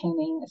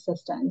obtaining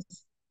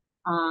assistance.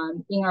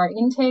 In our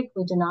intake,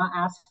 we do not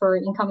ask for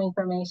income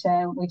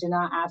information. We do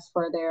not ask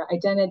for their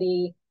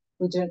identity.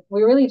 We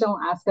really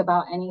don't ask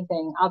about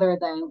anything other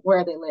than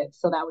where they live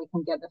so that we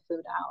can get the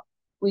food out.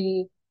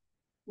 We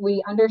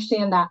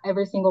understand that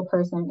every single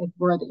person is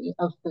worthy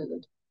of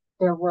food.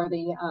 They're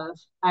worthy of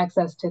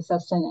access to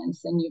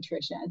sustenance and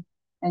nutrition.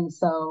 And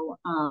so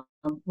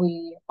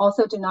we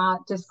also do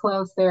not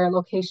disclose their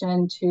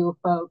location to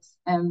folks,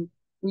 and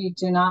we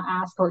do not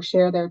ask or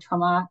share their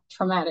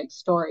traumatic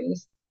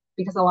stories,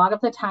 because a lot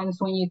of the times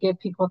when you give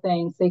people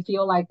things, they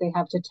feel like they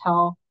have to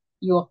tell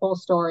you a whole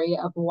story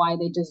of why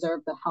they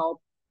deserve the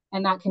help.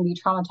 And that can be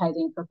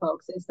traumatizing for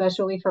folks,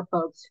 especially for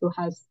folks who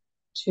has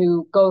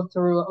to go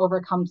through,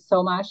 overcome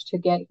so much to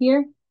get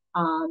here.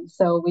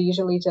 So we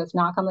usually just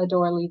knock on the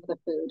door, leave the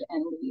food,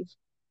 and leave.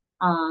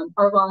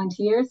 Our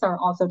volunteers are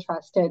also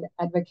trusted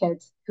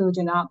advocates who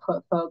do not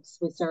put folks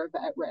we serve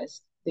at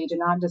risk. They do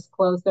not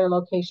disclose their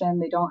location.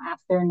 They don't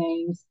ask their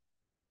names.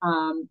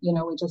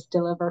 We just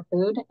deliver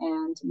food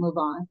and move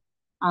on.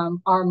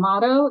 Our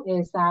motto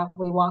is that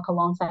we walk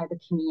alongside the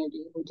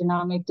community. We do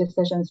not make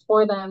decisions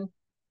for them.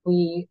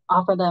 We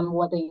offer them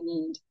what they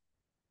need.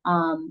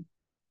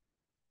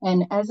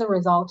 And as a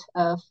result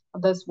of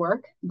this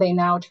work, they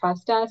now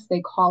trust us. They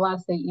call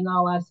us, they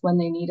email us when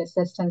they need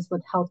assistance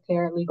with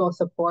healthcare, legal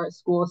support,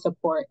 school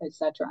support,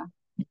 etc.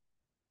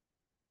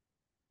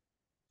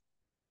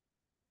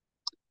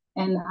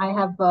 And I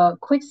have a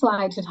quick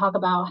slide to talk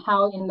about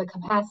how in the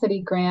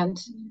capacity grant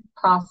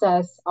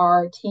process,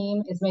 our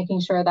team is making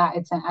sure that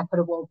it's an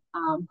equitable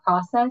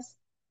process.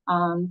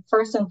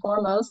 First and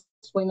foremost,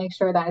 we make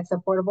sure that it's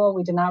affordable.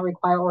 We do not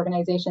require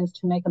organizations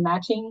to make a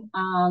matching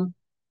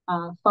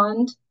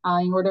fund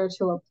in order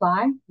to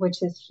apply,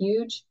 which is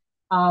huge.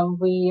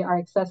 We are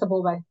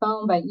accessible by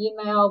phone, by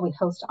email. We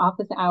host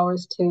office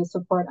hours to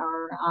support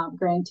our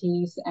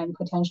grantees and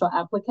potential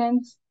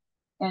applicants.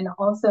 And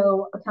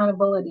also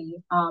accountability.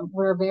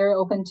 We're very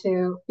open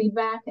to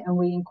feedback, and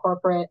we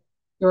incorporate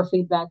your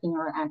feedback in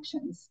our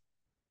actions.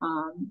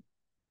 And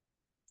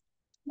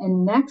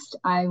next,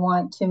 I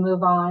want to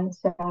move on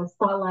to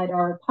spotlight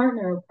our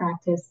partner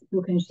practice,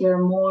 who can share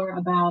more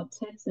about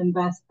tips and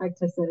best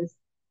practices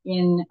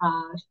in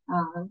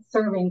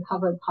serving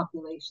covered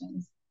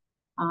populations.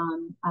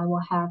 I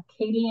will have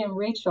Katie and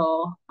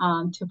Rachel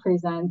to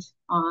present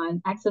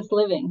on access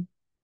living.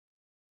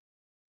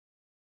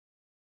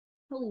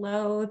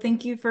 Hello,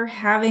 thank you for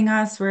having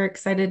us. We're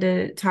excited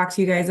to talk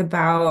to you guys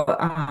about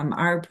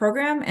our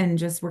program and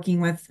just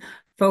working with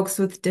folks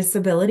with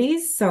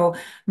disabilities. So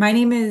my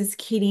name is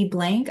Katie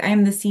Blank. I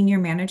am the senior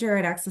manager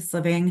at Access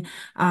Living.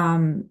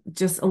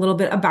 Just a little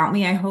bit about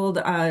me. I hold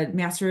a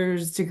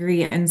master's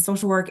degree in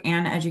social work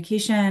and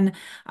education.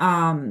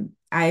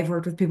 I've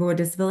worked with people with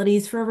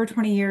disabilities for over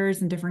 20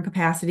 years in different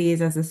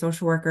capacities as a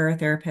social worker,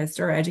 therapist,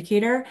 or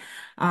educator.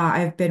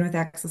 I've been with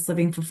Access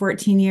Living for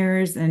 14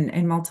 years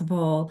in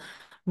multiple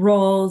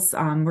roles,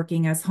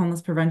 working as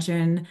homeless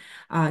prevention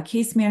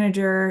case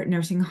manager,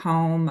 nursing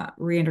home,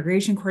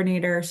 reintegration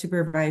coordinator,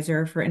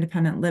 supervisor for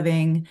independent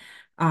living,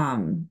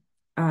 um,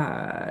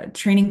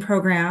 training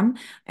program.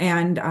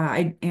 And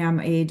I am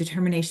a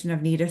determination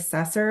of need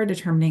assessor,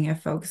 determining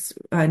if folks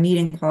need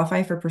and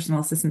qualify for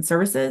personal assistance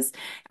services,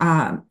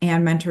 and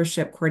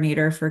mentorship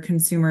coordinator for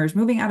consumers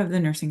moving out of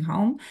the nursing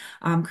home.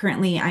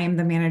 Currently, I am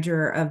the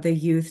manager of the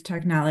youth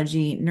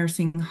technology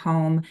nursing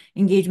home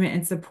engagement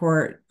and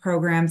support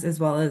programs, as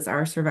well as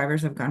our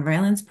survivors of gun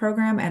violence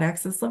program at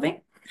Access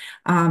Living.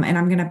 And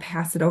I'm going to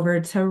pass it over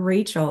to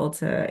Rachel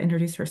to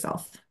introduce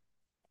herself.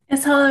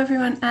 Yes, hello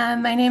everyone.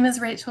 My name is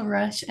Rachel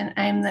Rush, and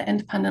I'm the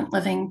Independent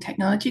Living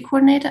Technology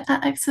Coordinator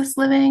at Access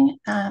Living.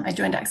 I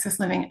joined Access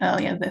Living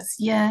earlier this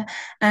year,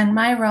 and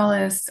my role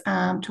is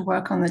to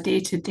work on the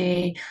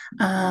day-to-day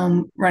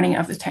running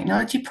of the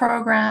technology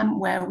program,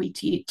 where we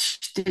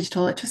teach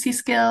digital literacy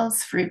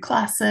skills through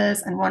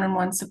classes and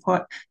one-on-one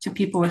support to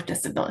people with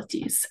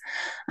disabilities.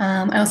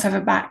 I also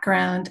have a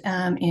background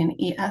in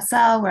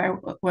ESL, where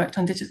I worked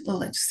on digital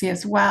literacy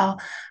as well,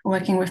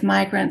 working with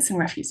migrants and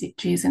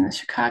refugees in the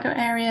Chicago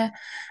area.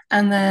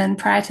 And then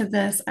prior to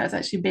this, I was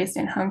actually based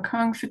in Hong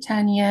Kong for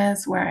 10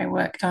 years, where I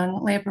worked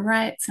on labor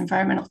rights,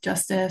 environmental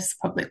justice,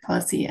 public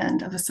policy,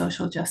 and other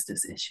social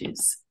justice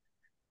issues.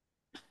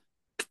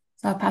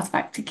 So I'll pass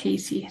back to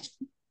Katie.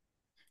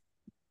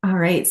 All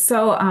right.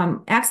 So,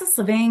 Access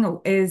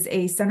Living is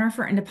a center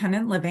for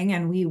independent living,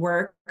 and we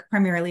work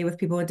primarily with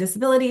people with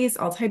disabilities,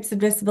 all types of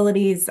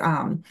disabilities.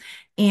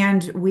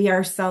 And we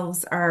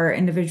ourselves are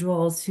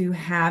individuals who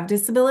have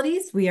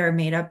disabilities. We are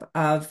made up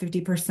of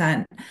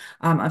 50%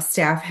 of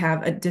staff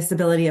have a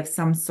disability of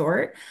some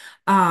sort.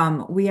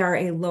 We are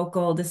a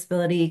local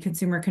disability,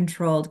 consumer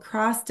controlled,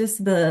 cross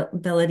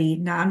disability,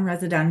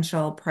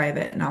 non-residential,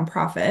 private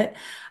nonprofit.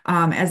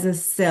 As a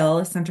CIL,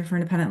 a Center for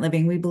Independent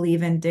Living, we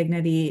believe in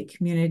dignity,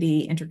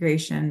 community,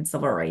 integration,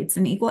 civil rights,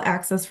 and equal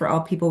access for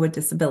all people with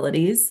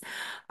disabilities.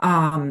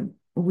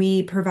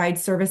 We provide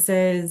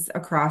services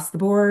across the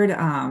board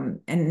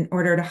in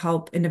order to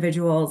help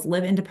individuals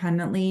live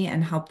independently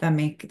and help them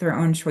make their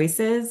own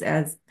choices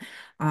as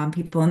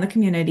people in the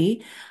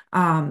community.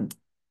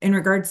 In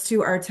regards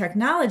to our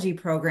technology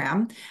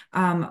program,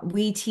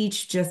 we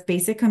teach just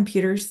basic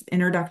computers,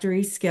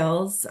 introductory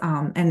skills,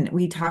 and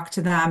we talk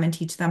to them and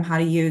teach them how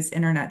to use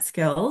internet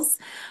skills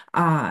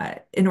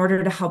in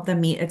order to help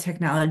them meet a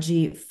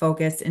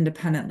technology-focused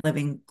independent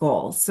living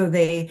goal. So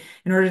they,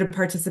 in order to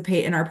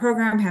participate in our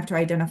program, have to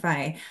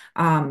identify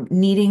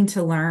needing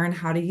to learn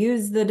how to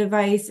use the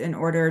device in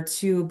order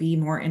to be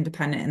more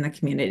independent in the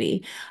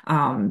community.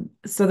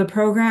 So the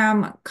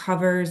program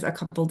covers a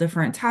couple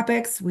different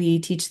topics. We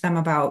teach them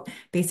about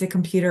basic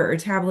computer or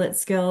tablet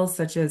skills,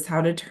 such as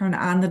how to turn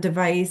on the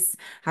device,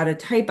 how to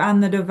type on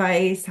the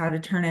device, how to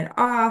turn it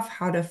off,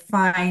 how to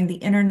find the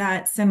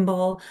internet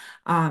symbol,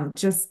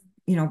 just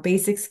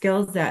basic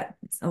skills that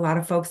a lot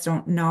of folks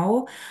don't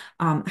know,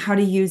 how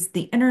to use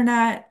the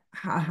internet,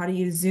 how to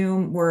use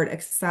Zoom, Word,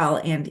 Excel,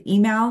 and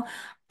email.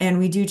 And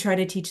we do try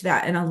to teach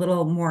that in a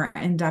little more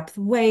in-depth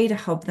way to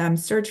help them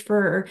search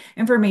for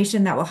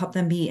information that will help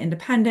them be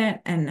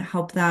independent and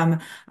help them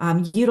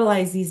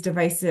utilize these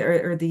devices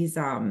or these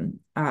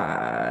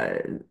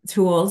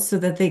tools so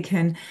that they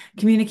can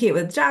communicate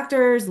with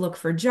doctors, look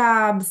for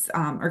jobs,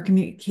 or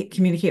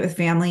communicate with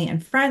family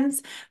and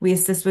friends. We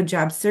assist with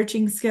job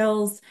searching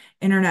skills,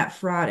 internet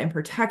fraud and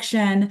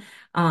protection.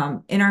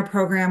 In our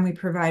program, we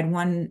provide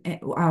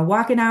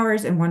walk-in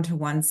hours and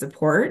one-to-one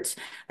support,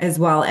 as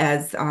well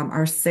as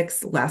our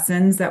 6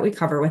 lessons that we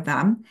cover with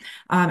them.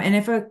 And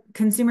if a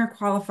consumer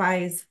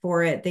qualifies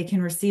for it, they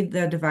can receive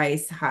the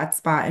device,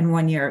 hotspot, and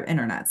 1 year of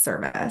internet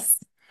service.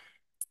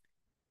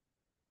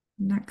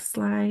 Next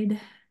slide.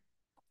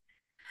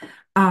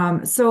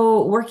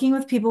 So working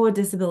with people with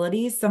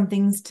disabilities, some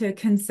things to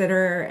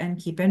consider and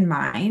keep in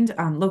mind.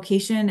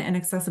 Location and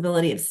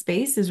accessibility of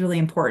space is really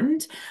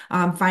important.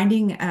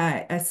 Finding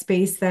a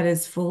space that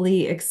is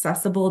fully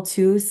accessible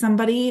to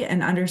somebody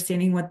and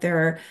understanding what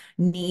their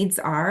needs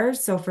are.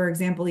 So for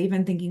example,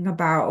 even thinking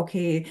about,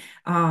 okay,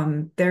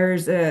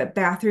 there's a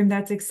bathroom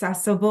that's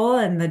accessible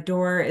and the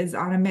door is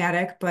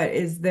automatic, but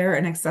is there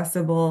an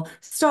accessible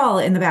stall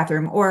in the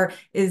bathroom? Or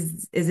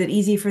is it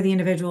easy for the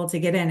individual to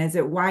get in? Is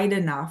it wide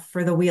enough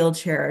for the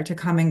wheelchair to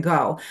come and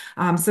go?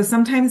 So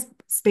sometimes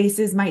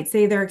spaces might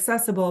say they're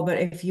accessible, but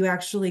if you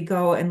actually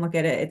go and look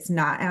at it, it's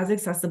not as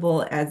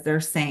accessible as they're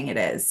saying it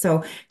is.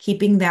 So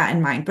keeping that in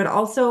mind. But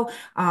also,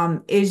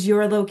 is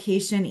your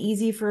location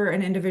easy for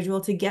an individual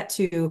to get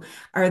to?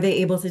 Are they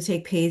able to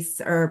take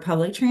PACE or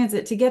public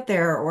transit to get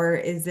there, or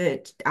is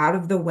it out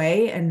of the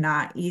way and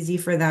not easy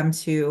for them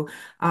to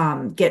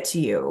get to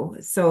you?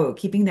 So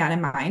keeping that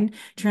in mind.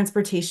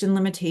 Transportation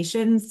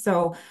limitations.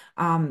 So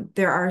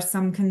there are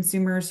some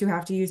consumers who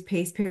have to use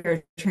PACE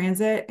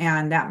paratransit,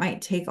 and that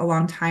might take a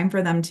long time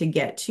for them to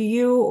get to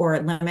you, or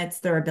it limits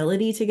their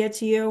ability to get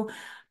to you.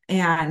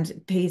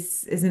 And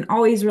PACE isn't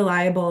always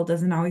reliable,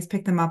 doesn't always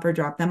pick them up or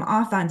drop them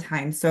off on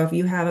time. So if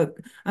you have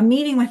a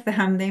meeting with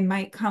them, they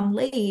might come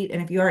late.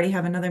 And if you already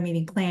have another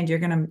meeting planned, you're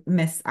going to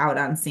miss out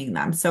on seeing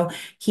them. So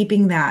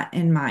keeping that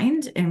in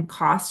mind, and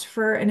cost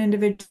for an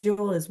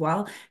individual as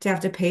well, to have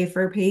to pay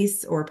for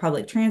PACE or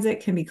public transit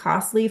can be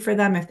costly for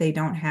them if they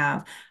don't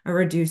have a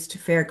reduced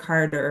fare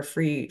card or a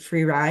free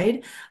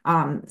ride.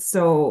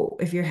 So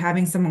if you're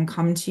having someone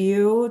come to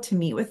you to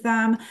meet with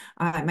them,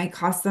 it might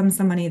cost them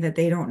some money that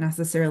they don't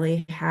necessarily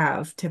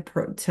have to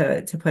put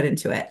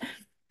into it.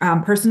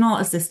 Personal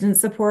assistant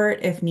support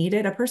if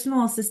needed. A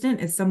personal assistant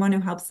is someone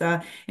who helps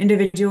a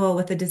individual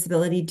with a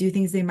disability do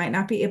things they might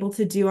not be able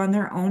to do on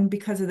their own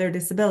because of their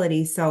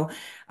disability. So,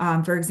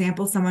 for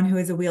example, someone who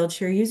is a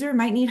wheelchair user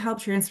might need help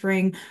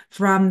transferring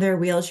from their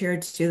wheelchair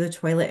to the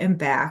toilet and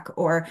back,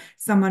 or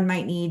someone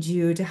might need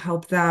you to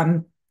help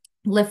them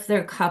lift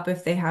their cup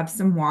if they have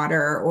some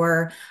water,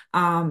 or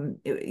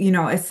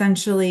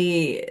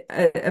essentially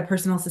a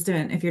personal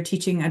assistant. If you're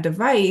teaching a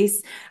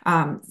device,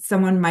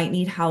 someone might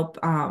need help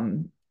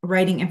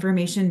writing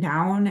information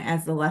down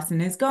as the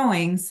lesson is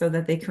going so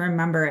that they can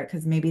remember it,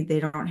 because maybe they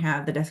don't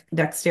have the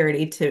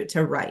dexterity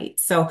to write.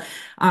 So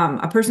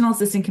a personal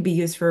assistant can be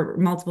used for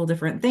multiple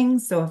different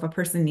things. So if a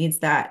person needs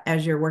that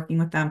as you're working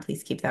with them,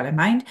 please keep that in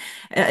mind,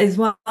 as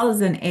well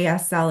as an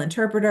ASL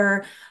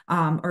interpreter,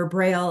 or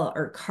Braille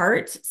or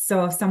CART.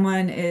 So if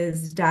someone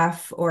is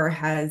deaf or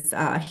has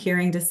a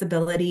hearing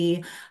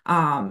disability,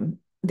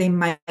 they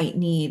might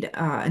need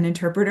an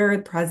interpreter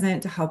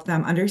present to help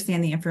them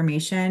understand the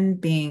information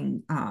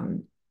being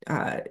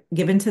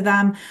given to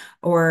them.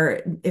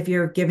 Or if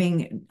you're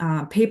giving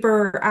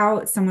paper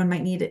out, someone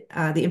might need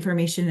the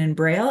information in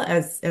Braille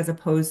as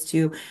opposed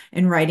to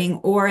in writing,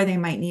 or they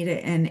might need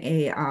it in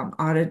a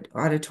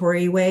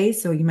auditory way.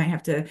 So you might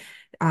have to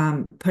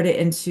put it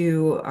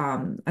into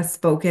a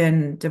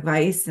spoken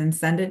device and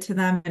send it to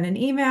them in an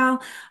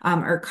email.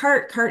 Or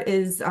CART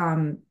is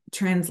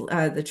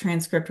the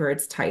transcript where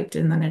it's typed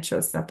and then it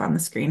shows up on the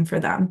screen for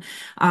them.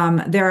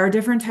 There are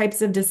different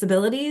types of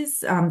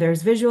disabilities.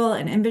 There's visual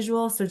and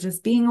invisual. So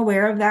just being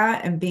aware of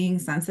that and being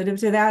sensitive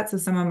to that. So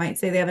someone might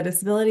say they have a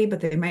disability,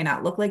 but they might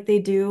not look like they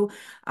do.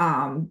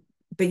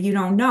 But you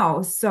don't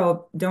know.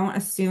 So don't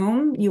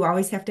assume. You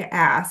always have to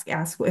ask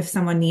if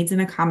someone needs an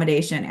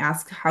accommodation,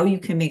 ask how you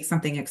can make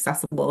something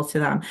accessible to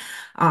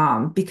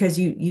them, because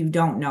you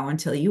don't know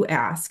until you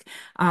ask.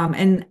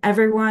 And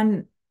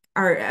everyone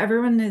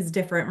is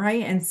different,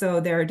 right? And so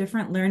there are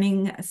different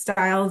learning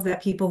styles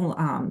that people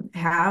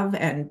have,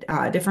 and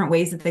different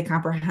ways that they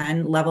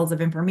comprehend levels of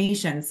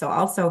information. So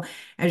also,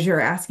 as you're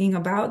asking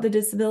about the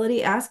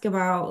disability, ask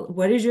about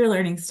what is your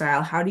learning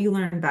style? How do you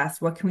learn best?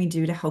 What can we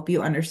do to help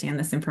you understand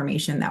this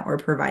information that we're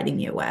providing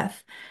you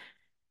with?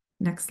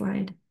 Next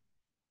slide.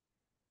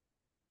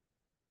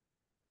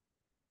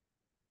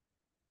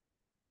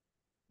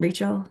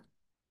 Rachel.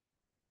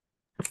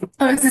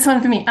 Oh, is this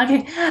one for me?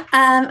 Okay.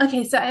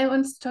 Okay, so I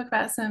want to talk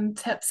about some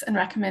tips and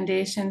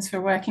recommendations for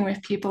working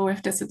with people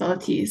with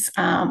disabilities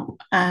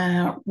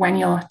when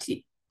you're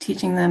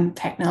teaching them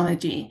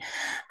technology.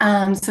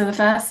 So the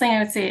first thing I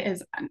would say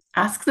is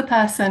ask the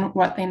person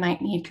what they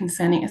might need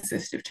concerning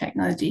assistive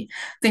technology.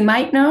 They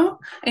might know,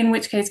 in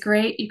which case,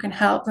 great, you can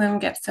help them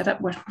get set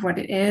up with what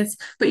it is,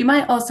 but you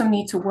might also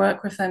need to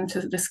work with them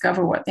to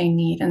discover what they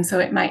need. And so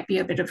it might be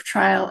a bit of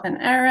trial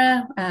and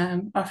error,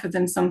 offer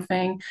them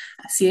something,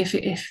 see if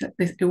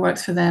it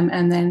works for them,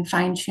 and then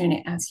fine tune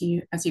it as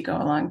you go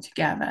along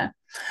together.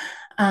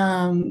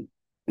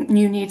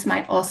 New needs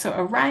might also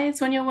arise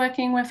when you're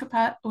working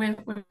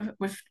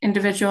with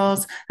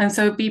individuals, and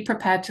so be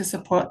prepared to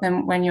support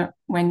them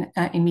when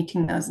in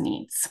meeting those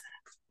needs.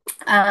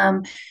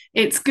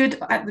 It's good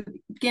at the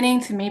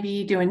beginning to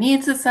maybe do a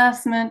needs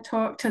assessment,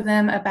 talk to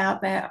them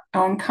about their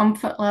own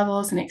comfort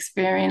levels and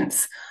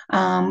experience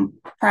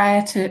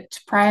prior to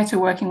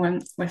working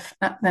with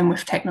them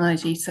with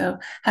technology. So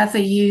have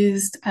they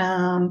used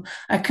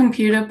a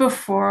computer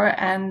before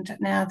and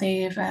now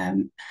they've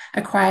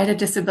acquired a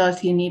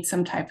disability and need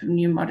some type of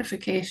new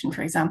modification,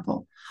 for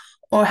example?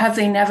 Or have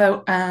they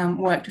never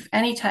worked with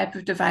any type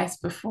of device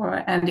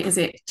before, and is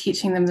it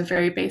teaching them the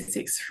very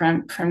basics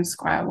from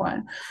square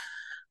one?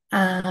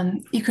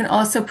 You can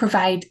also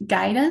provide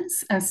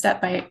guidance and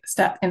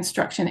step-by-step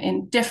instruction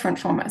in different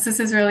formats. This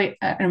is really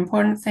an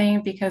important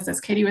thing because,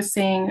 as Katie was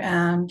saying,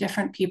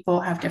 different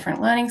people have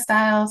different learning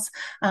styles.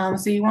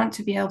 So you want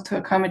to be able to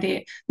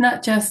accommodate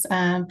not just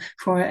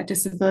for a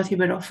disability,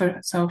 but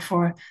also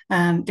for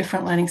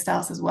different learning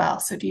styles as well.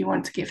 So do you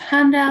want to give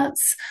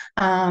handouts?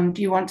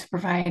 Do you want to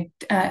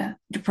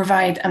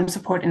provide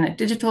support in a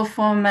digital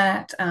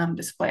format,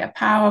 display a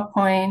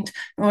PowerPoint,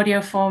 an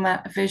audio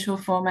format, a visual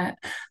format?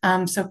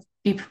 So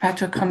be prepared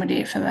to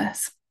accommodate for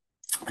this.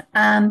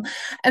 And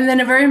then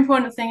a very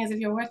important thing is if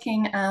you're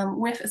working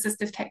with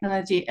assistive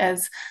technology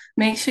is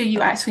make sure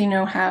you actually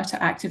know how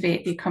to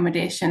activate the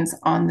accommodations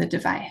on the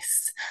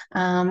device.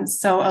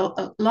 So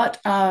a lot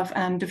of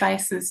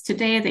devices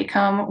today, they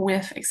come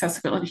with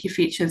accessibility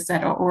features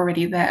that are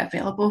already there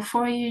available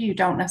for you. You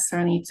don't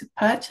necessarily need to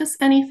purchase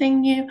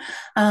anything new,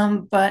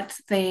 but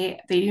they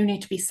do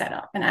need to be set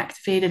up and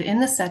activated in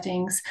the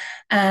settings.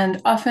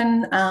 And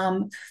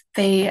often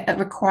they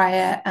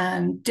require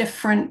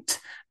different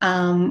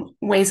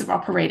ways of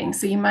operating.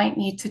 So you might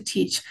need to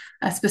teach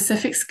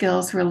specific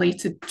skills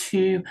related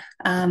to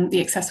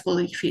the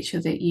accessibility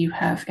feature that you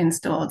have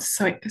installed.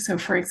 So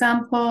for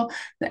example,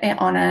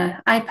 on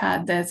an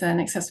iPad, there's an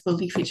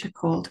accessibility feature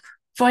called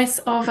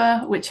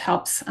VoiceOver, which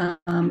helps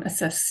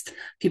assist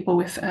people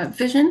with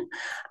vision,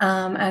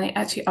 and it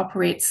actually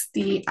operates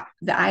the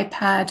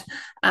iPad.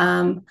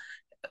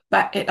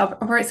 But it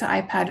operates the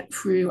iPad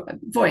through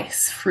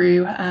voice,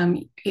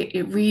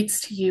 it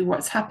reads to you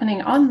what's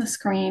happening on the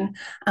screen,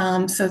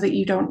 so that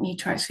you don't need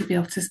to actually be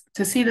able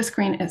to see the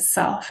screen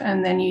itself.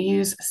 And then you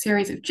use a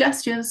series of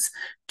gestures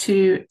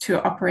to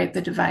operate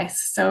the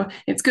device. So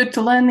it's good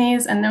to learn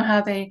these and know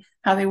how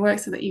they work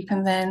so that you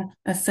can then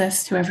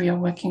assist whoever you're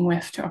working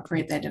with to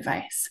operate their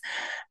device.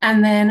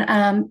 And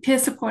then peer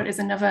support is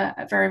another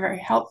very, very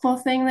helpful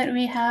thing that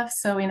we have.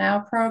 So in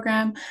our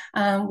program,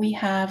 we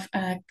have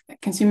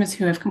consumers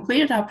who have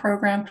completed our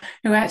program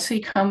who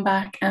actually come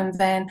back and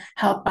then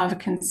help other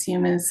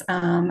consumers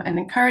and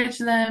encourage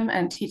them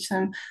and teach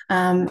them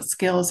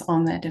skills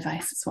on their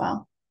device as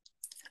well.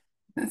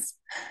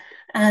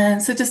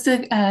 And so just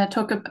to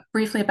talk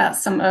briefly about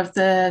some of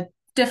the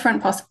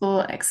different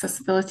possible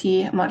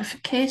accessibility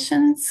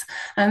modifications.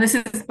 And this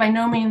is by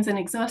no means an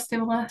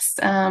exhaustive list.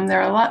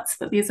 There are lots,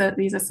 but these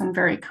are some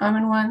very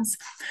common ones.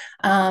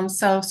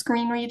 So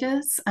screen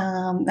readers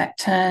that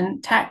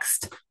turn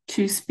text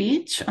to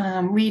speech,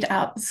 read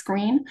out the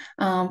screen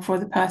for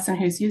the person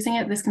who's using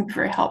it. This can be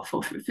very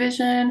helpful for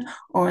vision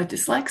or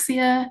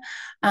dyslexia.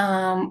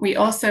 We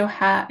also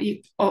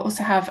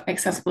have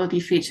accessibility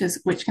features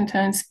which can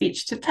turn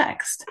speech to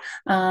text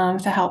to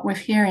help with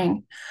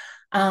hearing.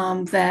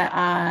 There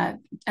are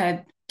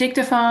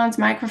dictaphones,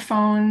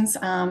 microphones,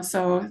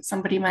 so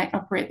somebody might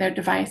operate their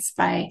device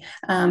by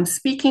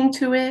speaking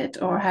to it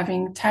or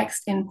having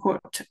text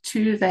input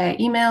to their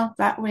email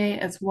that way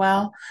as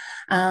well.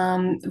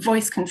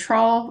 Voice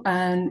control,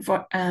 and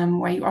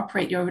where you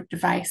operate your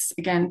device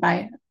again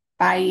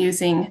by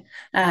using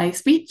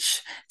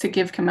speech to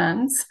give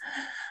commands.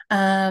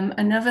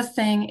 Another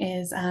thing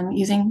is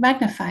using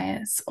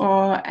magnifiers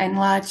or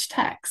enlarged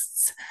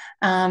texts.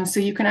 So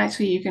you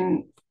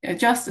can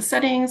adjust the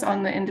settings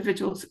on the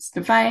individual's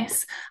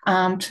device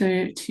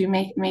to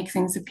make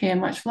things appear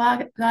much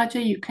larger.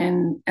 You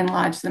can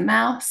enlarge the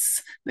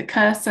mouse, the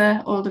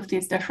cursor, all of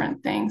these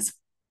different things.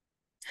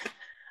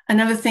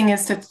 Another thing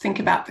is to think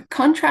about the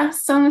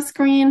contrasts on the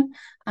screen.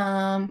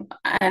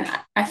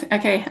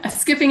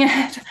 Skipping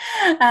ahead.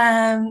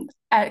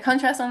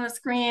 Contrast on the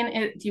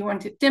screen, do you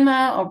want it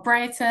dimmer or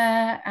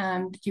brighter?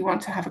 Do you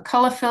want to have a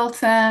color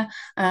filter?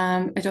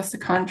 Adjust the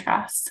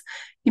contrast.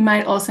 You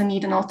might also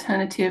need an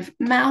alternative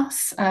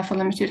mouse for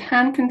limited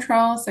hand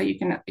control. So you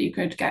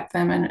could get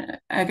them an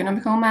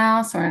ergonomical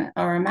mouse or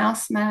a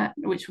mouse mat,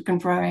 which can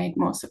provide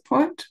more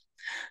support.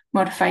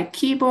 Modified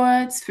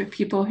keyboards for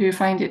people who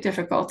find it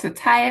difficult to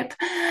type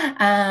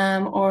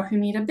or who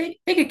need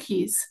bigger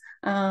keys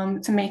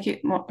to make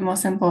it more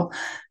simple.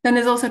 Then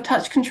there's also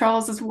touch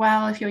controls as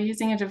well. If you're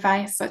using a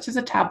device such as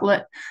a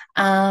tablet,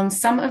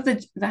 some of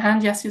the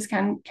hand gestures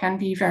can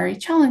be very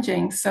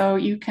challenging. So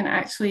you can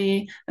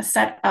actually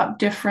set up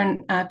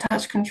different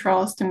touch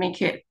controls to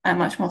make it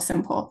much more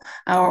simple,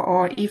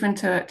 or even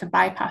to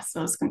bypass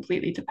those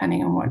completely,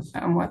 depending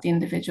on what the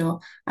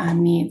individual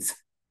needs.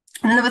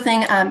 Another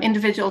thing,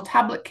 individual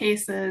tablet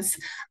cases.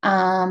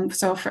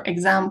 So for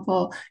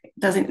example,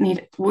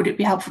 would it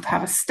be helpful to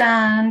have a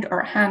stand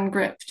or a hand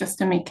grip just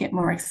to make it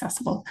more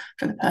accessible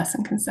for the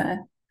person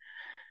concerned?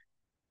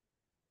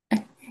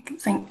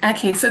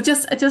 Okay, so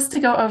just to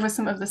go over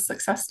some of the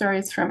success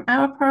stories from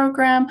our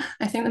program,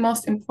 I think the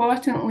most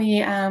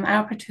importantly,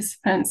 our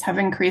participants have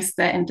increased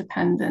their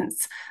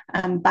independence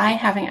by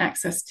having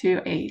access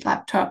to a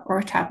laptop or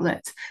a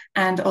tablet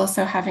and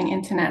also having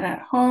internet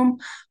at home.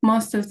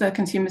 Most of the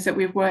consumers that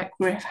we've worked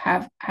with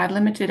have had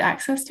limited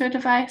access to a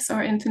device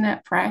or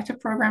internet prior to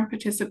program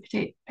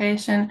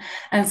participation.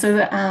 And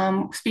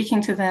so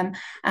speaking to them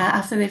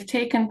after they've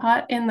taken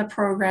part in the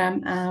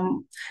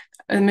program,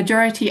 the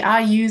majority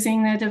are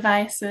using their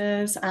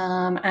devices,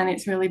 and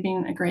it's really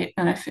been a great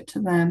benefit to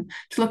them.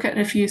 To look at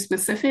a few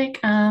specific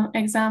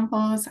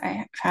examples,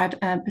 I've had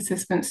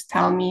participants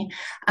tell me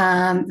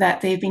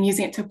that they've been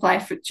using it to apply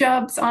for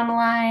jobs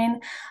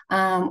online,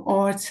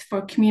 or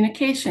for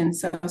communication.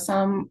 So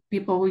some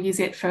people will use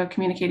it for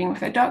communicating with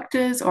their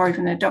doctors or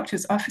even their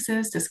doctor's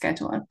offices to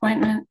schedule an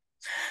appointment.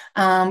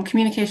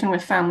 Communication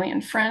with family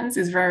and friends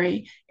is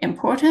very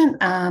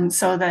important,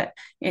 so that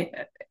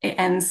it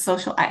ends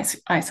social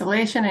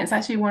isolation. And it's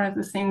actually one of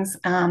the things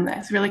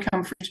that's really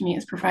come through to me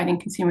is providing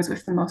consumers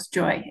with the most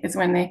joy is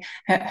when they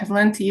have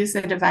learned to use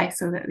their device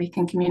so that they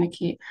can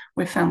communicate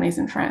with families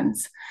and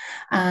friends.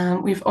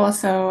 We've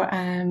also,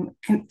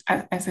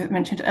 as I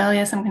mentioned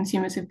earlier, some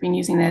consumers have been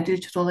using their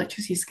digital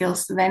literacy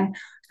skills to then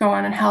go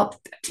on and help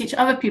teach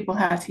other people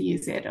how to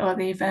use it, or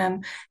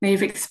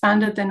they've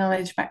expanded their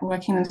knowledge by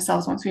working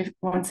themselves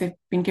once they've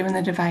been given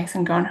the device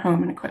and gone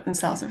home and equipped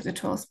themselves with the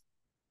tools.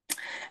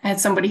 I had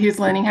somebody who's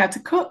learning how to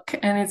cook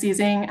and is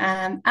using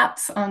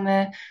apps on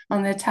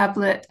their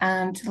tablet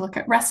to look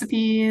at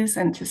recipes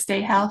and to stay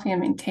healthy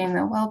and maintain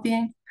their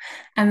well-being.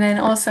 And then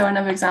also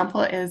another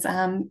example is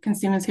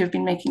consumers who have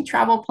been making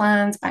travel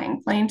plans,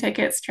 buying plane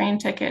tickets, train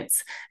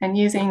tickets, and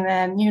using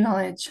their new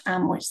knowledge,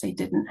 which they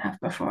didn't have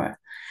before.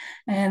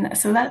 And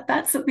so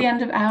that's at the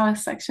end of our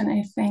section,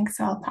 I think.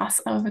 So I'll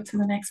pass over to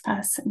the next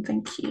person.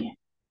 Thank you.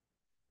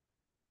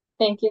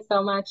 Thank you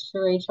so much to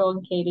Rachel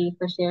and Katie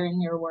for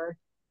sharing your work.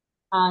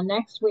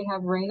 Next, we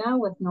have Reina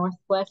with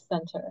Northwest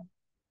Center.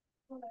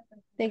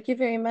 Thank you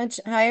very much.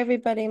 Hi,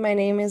 everybody. My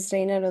name is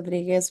Reina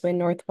Rodriguez with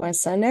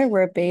Northwest Center.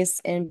 We're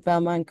based in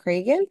Belmont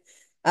Cragen.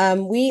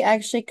 We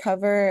actually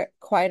cover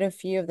quite a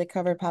few of the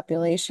covered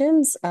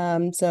populations.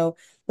 So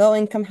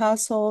low-income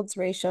households,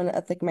 racial and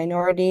ethnic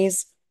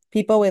minorities,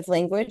 people with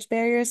language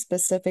barriers,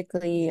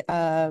 specifically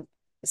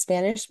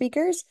Spanish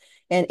speakers,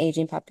 and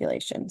aging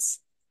populations.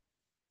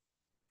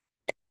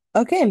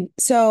 Okay,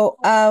 so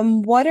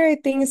what are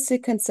things to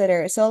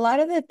consider? So a lot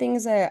of the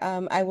things that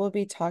I will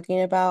be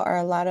talking about are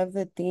a lot of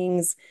the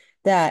things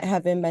that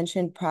have been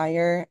mentioned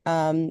prior,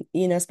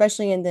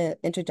 especially in the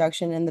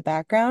introduction and the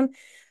background.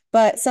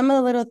 But some of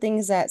the little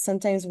things that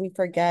sometimes we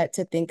forget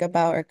to think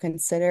about or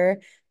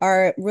consider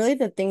are really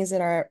the things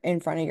that are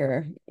in front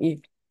of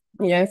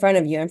in front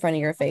of you, in front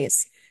of your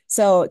face.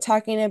 So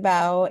talking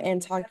about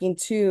and talking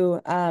to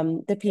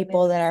the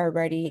people that are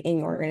already in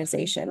your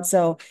organization.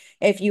 So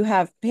if you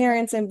have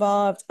parents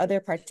involved, other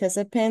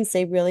participants,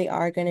 they really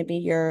are going to be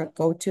your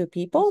go-to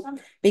people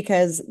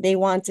because they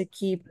want to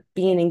keep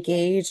being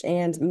engaged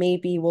and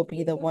maybe will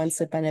be the ones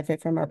to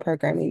benefit from our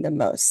programming the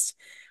most.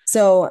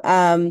 So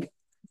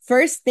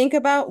first, think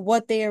about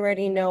what they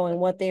already know and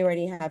what they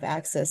already have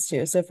access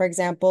to. So for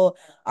example,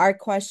 our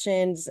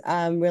questions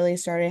really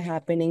started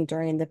happening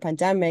during the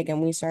pandemic,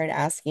 and we started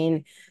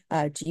asking,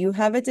 do you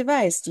have a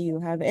device? Do you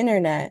have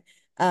internet?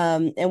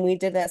 And we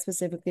did that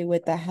specifically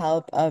with the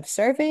help of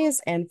surveys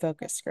and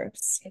focus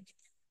groups.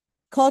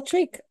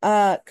 Culturally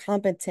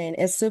competent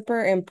is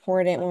super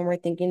important when we're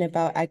thinking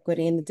about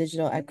equity in the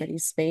digital equity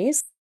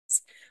space.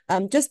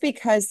 Just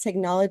because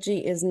technology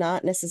is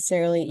not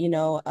necessarily,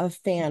 a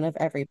fan of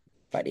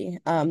everybody,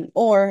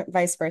 or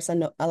vice versa.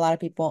 No, a lot of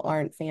people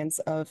aren't fans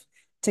of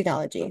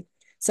technology.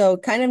 So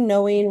kind of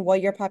knowing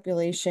what your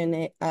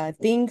population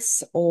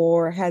thinks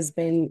or has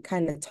been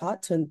kind of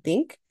taught to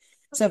think.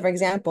 So for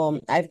example,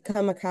 I've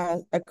come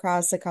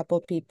across a couple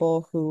of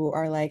people who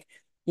are like,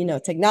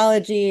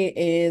 technology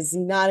is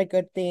not a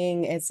good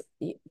thing. It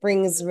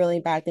brings really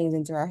bad things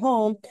into our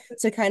home.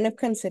 So kind of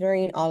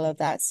considering all of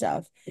that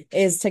stuff.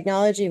 Is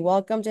technology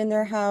welcomed in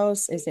their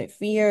house? Is it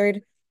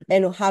feared?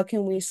 And how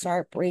can we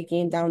start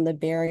breaking down the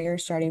barrier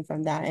starting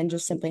from that and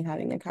just simply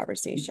having a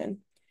conversation?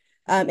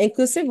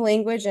 Inclusive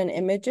language and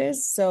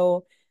images.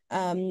 So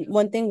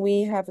one thing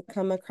we have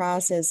come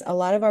across is a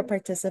lot of our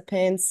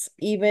participants,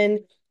 even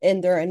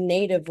in their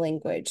native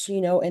language,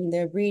 in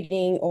their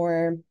reading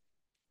or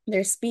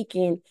they're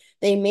speaking,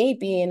 they may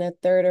be in a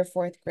third or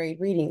fourth grade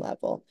reading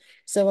level.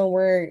 So when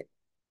we're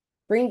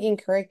bringing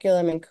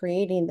curriculum and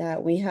creating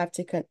that, we have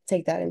to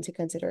take that into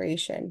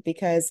consideration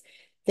because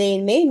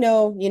they may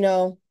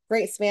know,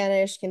 great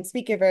Spanish, can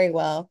speak it very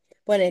well.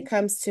 When it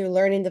comes to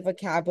learning the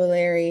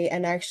vocabulary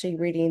and actually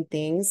reading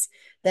things,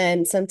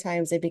 then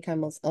sometimes it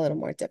becomes a little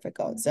more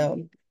difficult.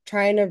 So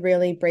trying to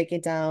really break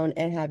it down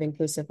and have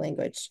inclusive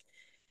language.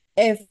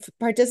 If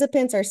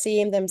participants are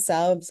seeing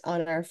themselves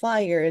on our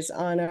flyers,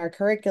 on our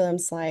curriculum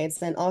slides,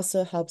 then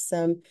also helps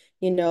them,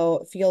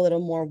 feel a little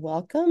more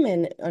welcome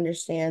and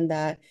understand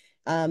that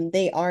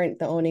they aren't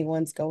the only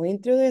ones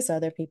going through this,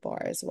 other people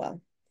are as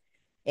well.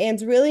 And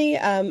really,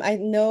 I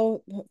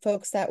know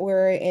folks that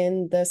were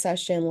in the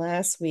session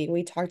last week,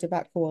 we talked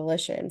about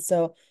coalitions.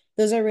 So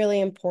those are really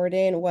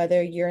important,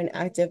 whether you're an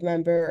active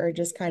member or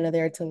just kind of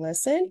there to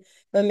listen,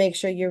 but make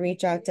sure you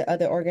reach out to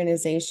other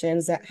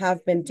organizations that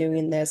have been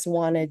doing this,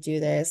 want to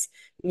do this,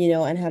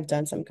 and have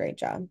done some great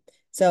job.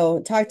 So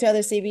talk to other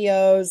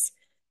CBOs,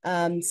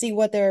 see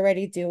what they're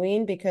already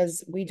doing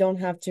because we don't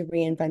have to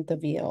reinvent the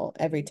wheel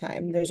every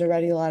time. There's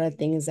already a lot of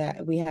things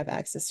that we have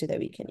access to that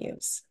we can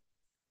use.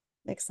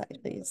 Next slide,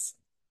 please.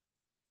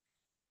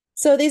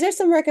 So these are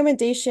some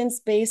recommendations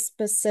based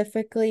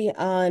specifically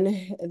on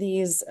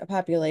these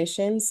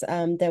populations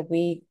that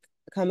we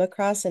come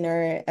across in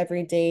our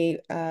everyday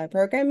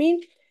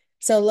programming.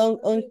 So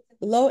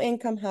low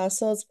income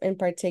households in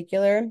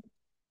particular,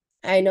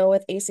 I know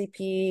with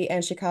ACP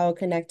and Chicago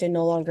Connected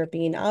no longer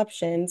being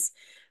options,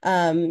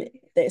 um,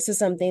 this is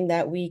something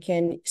that we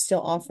can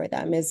still offer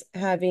them is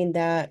having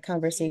that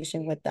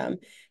conversation with them,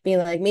 being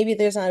like, maybe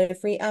there's not a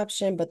free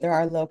option, but there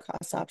are low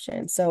cost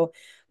options. So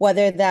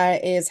whether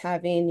that is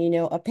having,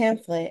 a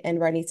pamphlet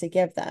and ready to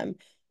give them,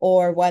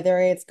 or whether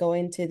it's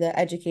going to the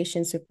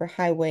education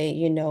superhighway,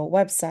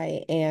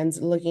 website and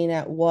looking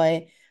at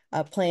what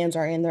plans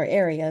are in their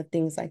area,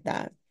 things like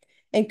that.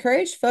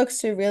 Encourage folks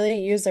to really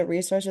use the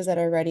resources that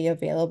are already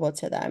available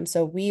to them.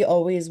 So we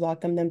always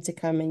welcome them to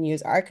come and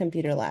use our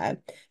computer lab,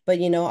 but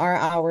our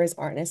hours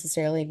aren't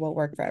necessarily what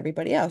work for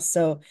everybody else.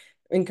 So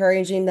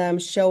encouraging them,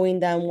 showing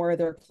them where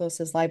their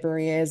closest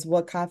library is,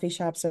 what coffee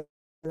shops are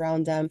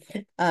around them,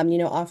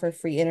 offer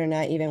free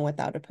internet even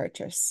without a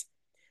purchase.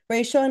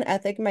 Racial and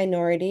ethnic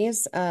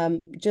minorities,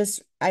 one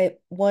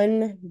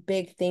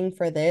big thing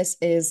for this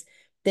is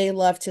they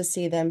love to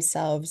see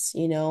themselves,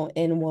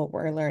 in what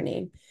we're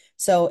learning.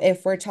 So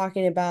if we're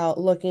talking about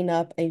looking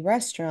up a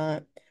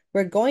restaurant,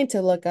 we're going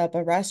to look up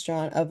a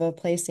restaurant of a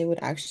place they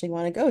would actually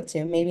want to go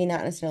to. Maybe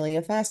not necessarily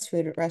a fast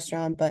food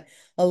restaurant, but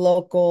a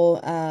local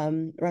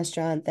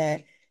restaurant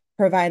that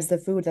provides the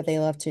food that they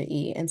love to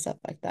eat and stuff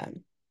like that.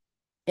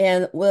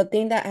 And the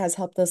thing that has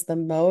helped us the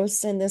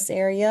most in this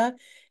area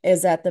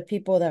is that the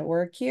people that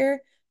work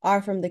here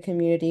are from the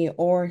community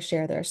or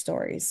share their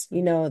stories.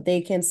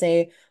 They can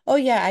say, oh,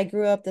 yeah, I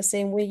grew up the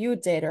same way you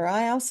did, or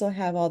I also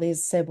have all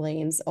these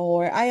siblings,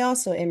 or I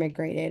also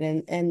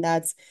immigrated. And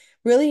that's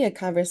really a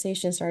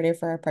conversation started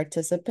for our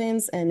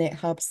participants, and it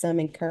helps them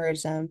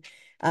encourage them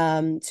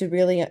to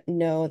really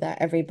know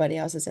that everybody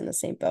else is in the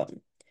same boat.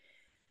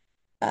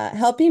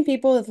 Helping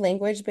people with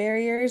language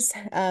barriers.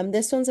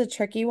 This one's a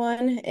tricky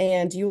one,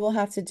 and you will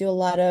have to do a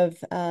lot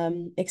of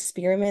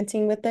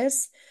experimenting with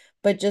this,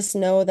 but just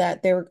know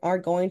that there are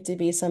going to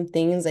be some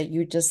things that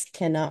you just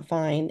cannot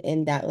find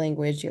in that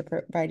language you're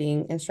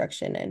providing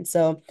instruction in.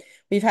 So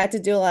we've had to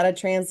do a lot of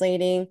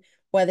translating,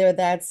 whether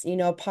that's,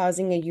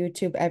 pausing a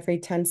YouTube every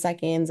 10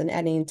 seconds and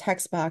adding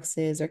text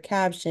boxes or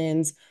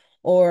captions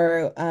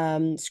or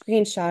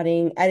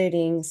screenshotting,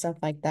 editing, stuff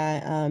like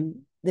that.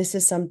 This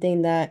is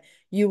something that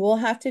you will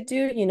have to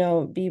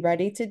do, be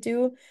ready to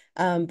do.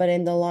 But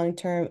in the long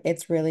term,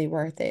 it's really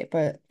worth it.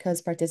 But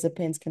because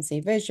participants can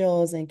see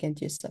visuals and can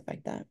do stuff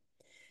like that.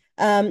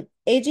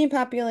 Aging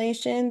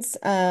populations,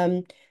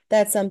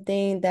 that's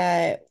something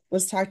that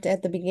was talked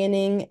at the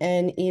beginning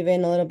and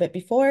even a little bit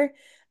before.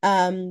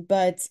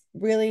 But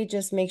really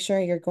just make sure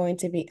you're going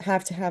to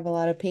have to have a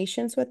lot of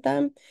patience with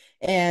them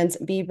and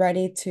be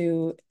ready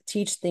to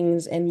teach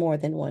things in more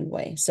than one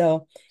way.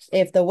 So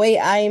if the way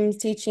I'm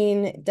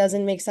teaching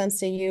doesn't make sense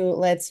to you,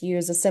 let's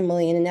use a simile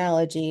and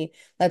analogy.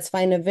 Let's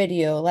find a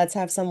video. Let's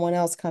have someone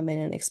else come in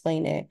and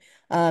explain it.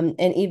 And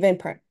even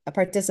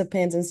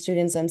participants and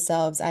students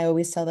themselves, I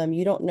always tell them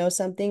you don't know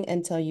something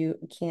until you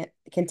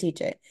can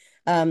teach it.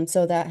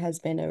 So that has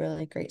been a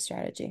really great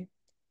strategy.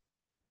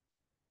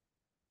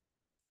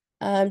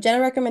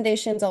 General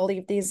recommendations, I'll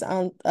leave these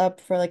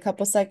up for like a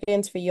couple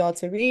seconds for you all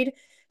to read.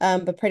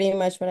 But pretty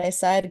much what I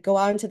said, go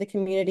out into the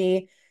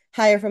community,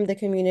 hire from the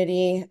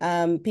community.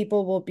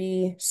 People will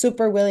be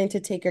super willing to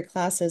take your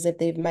classes if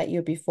they've met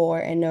you before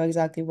and know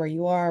exactly where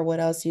you are, what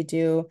else you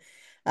do.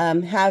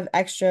 Have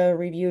extra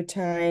review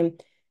time,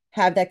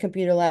 have that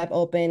computer lab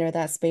open or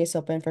that space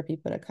open for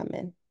people to come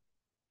in.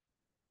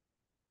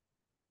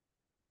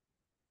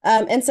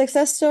 And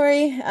success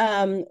story,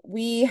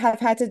 we have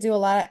had to do a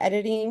lot of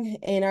editing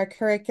in our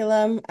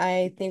curriculum.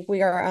 I think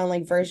we are on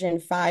like version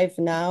 5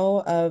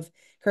 now of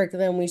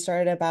curriculum we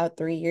started about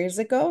 3 years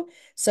ago.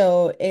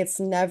 So it's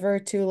never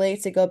too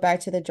late to go back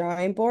to the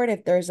drawing board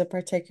if there's a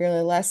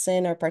particular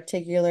lesson or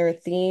particular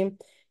theme,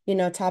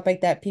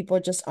 topic that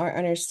people just aren't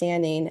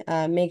understanding.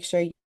 Make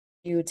sure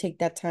you take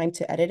that time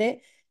to edit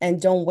it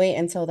and don't wait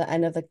until the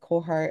end of the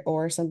cohort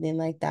or something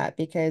like that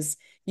because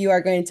you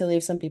are going to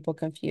leave some people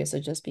confused, so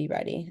just be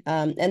ready.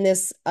 And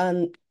this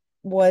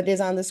what is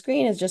on the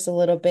screen is just a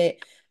little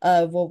bit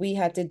of what we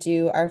had to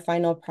do. Our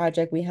final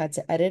project, we had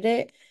to edit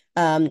it.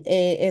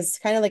 It is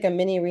kind of like a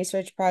mini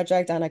research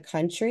project on a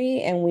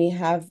country, and we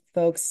have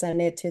folks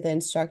send it to the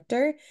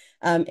instructor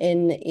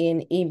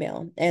in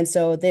email. And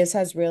so this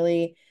has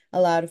really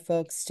allowed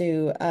folks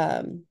to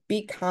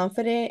be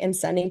confident in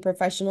sending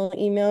professional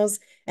emails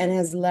and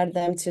has led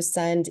them to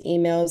send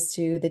emails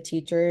to the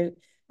teacher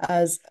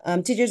as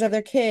teachers of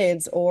their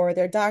kids or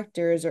their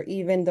doctors or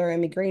even their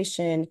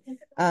immigration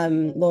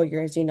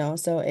lawyers,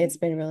 so it's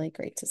been really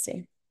great to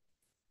see.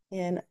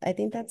 And I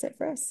think that's it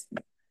for us.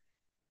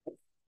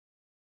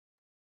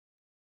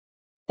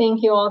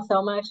 Thank you all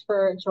so much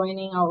for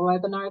joining our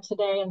webinar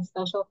today, and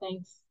special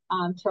thanks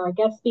to our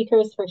guest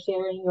speakers for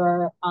sharing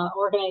your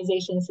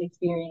organization's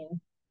experience.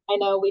 I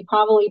know we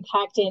probably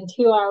packed in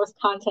 2 hours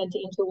content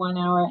into 1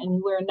 hour,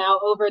 and we're now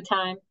over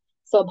time.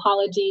 So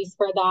apologies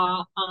for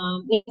that.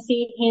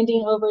 Nancy,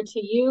 handing over to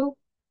you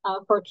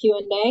for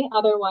Q&A.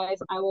 Otherwise,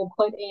 I will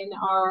put in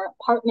our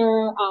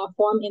partner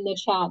form in the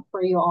chat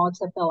for you all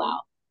to fill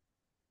out.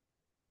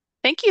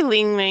 Thank you,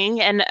 Ling Ling,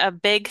 and a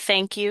big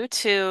thank you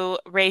to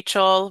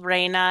Rachel,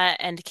 Raina,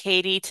 and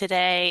Katie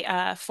today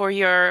for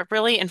your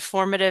really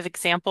informative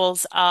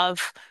examples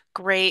of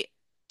great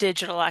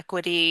digital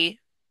equity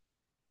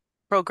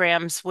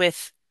programs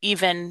with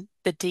even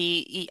the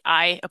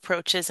DEI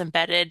approaches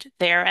embedded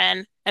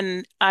therein.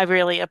 And I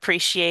really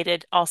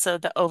appreciated also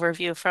the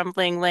overview from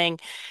Ling Ling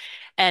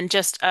and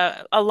just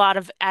a lot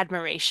of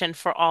admiration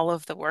for all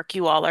of the work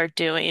you all are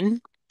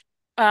doing.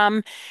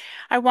 I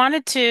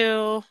wanted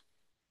to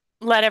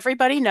let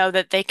everybody know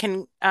that they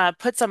can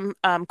put some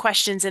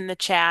questions in the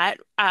chat.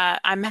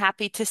 I'm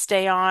happy to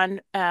stay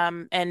on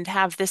and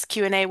have this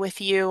Q&A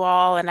with you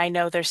all. And I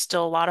know there's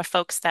still a lot of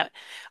folks that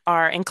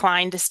are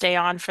inclined to stay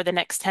on for the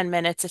next 10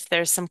 minutes if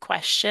there's some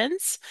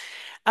questions.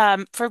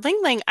 For Ling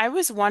Ling, I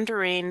was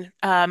wondering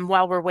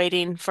while we're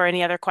waiting for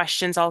any other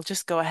questions, I'll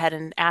just go ahead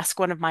and ask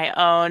one of my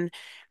own.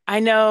 I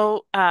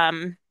know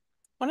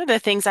one of the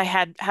things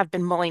have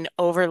been mulling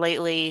over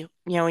lately,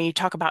 when you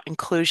talk about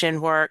inclusion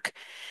work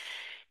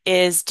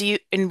is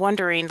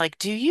wondering, like,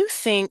 do you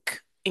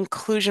think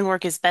inclusion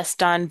work is best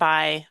done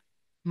by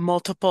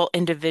multiple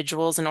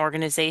individuals and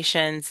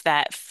organizations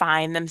that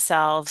find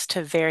themselves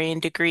to varying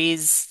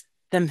degrees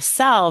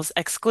themselves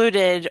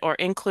excluded or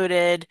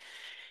included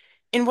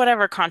in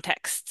whatever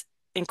context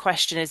in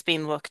question is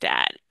being looked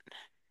at?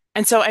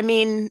 And so, I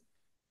mean,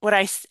 what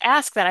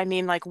ask that, I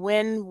mean, like,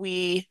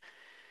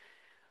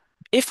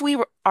 if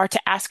are to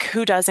ask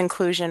who does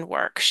inclusion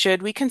work,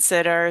 should we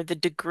consider the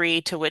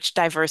degree to which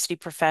diversity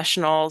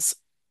professionals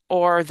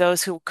or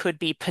those who could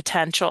be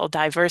potential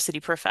diversity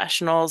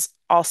professionals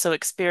also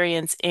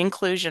experience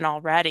inclusion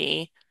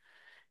already,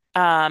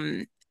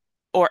 um,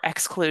 or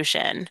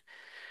exclusion?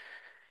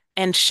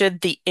 And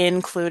should the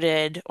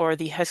included or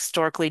the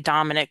historically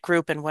dominant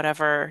group in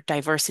whatever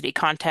diversity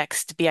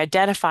context be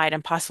identified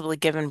and possibly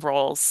given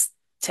roles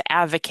to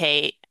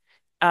advocate,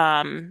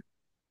 um,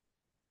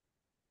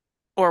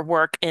 or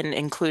work in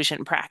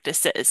inclusion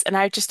practices? And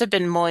I just have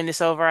been mulling this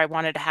over. I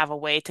wanted to have a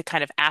way to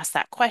kind of ask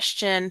that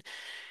question.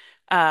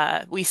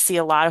 We see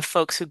a lot of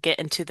folks who get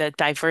into the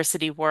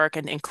diversity work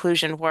and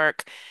inclusion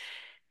work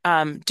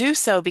do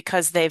so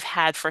because they've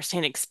had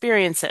firsthand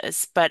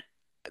experiences. But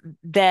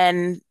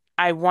then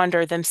I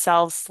wonder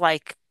themselves,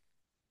 like,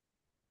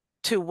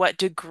 to what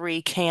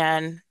degree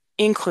can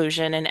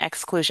inclusion and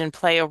exclusion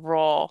play a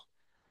role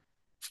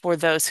for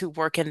those who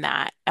work in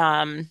that?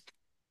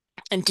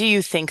 And do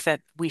you think that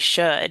we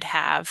should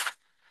have,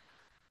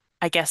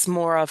 I guess,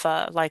 more of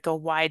a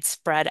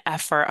widespread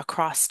effort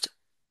across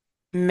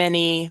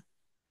many,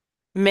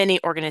 many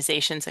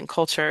organizations and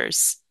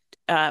cultures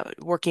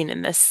working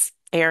in this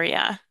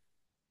area?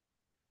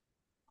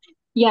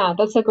 Yeah,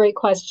 that's a great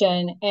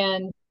question.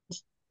 And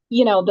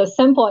the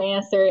simple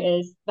answer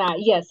is that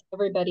yes,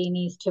 everybody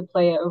needs to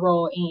play a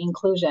role in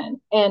inclusion.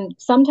 And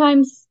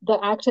sometimes the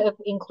act of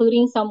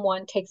including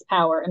someone takes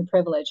power and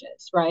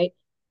privileges, right?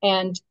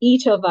 And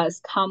each of us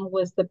come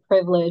with the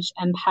privilege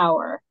and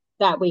power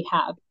that we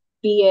have,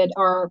 be it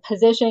our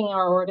position in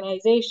our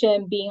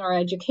organization, being our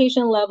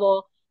education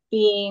level,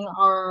 being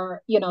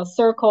our,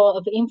 circle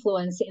of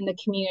influence in the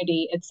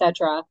community,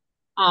 etc.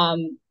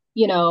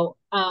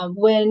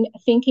 When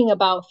thinking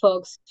about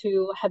folks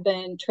who have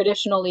been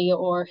traditionally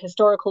or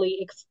historically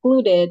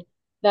excluded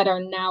that are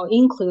now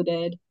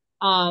included,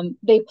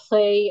 they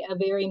play a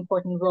very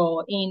important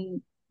role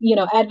in,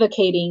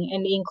 advocating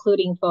and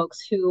including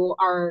folks who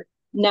are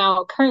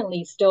now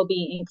currently still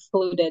being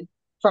excluded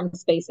from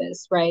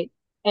spaces, right?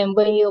 And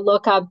when you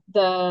look up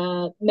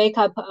the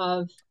makeup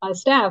of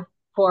staff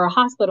for a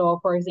hospital,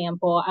 for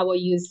example, I will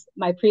use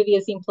my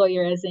previous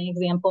employer as an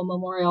example,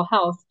 Memorial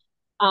Health.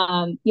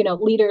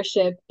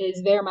 Leadership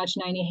is very much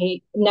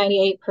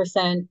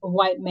 98%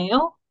 white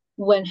male,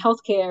 when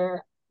healthcare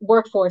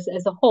workforce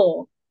as a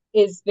whole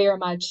is very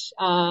much,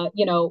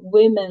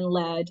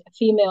 women-led,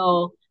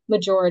 female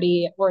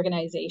majority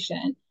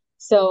organization.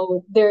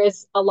 So there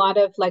is a lot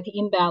of like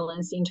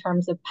imbalance in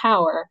terms of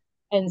power.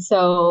 And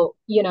so,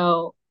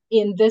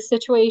 in this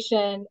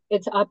situation,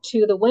 it's up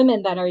to the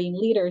women that are in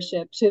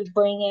leadership to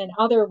bring in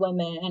other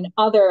women and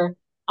other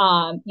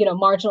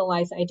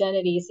marginalized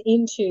identities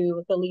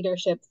into the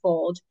leadership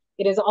fold.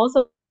 It is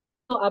also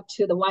up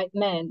to the white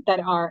men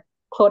that are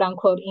quote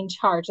unquote in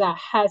charge, that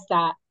has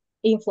that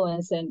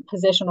influence and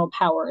positional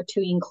power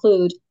to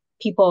include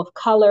people of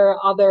color,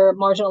 other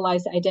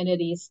marginalized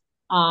identities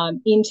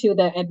into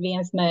the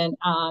advancement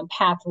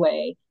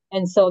pathway.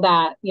 And so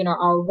that,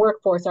 our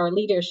workforce, our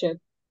leadership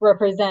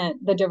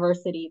represent the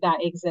diversity that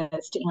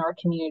exists in our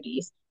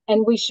communities.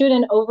 And we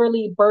shouldn't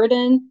overly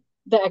burden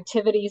the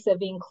activities of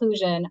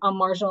inclusion on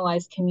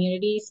marginalized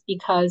communities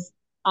because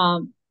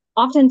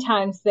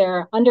oftentimes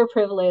they're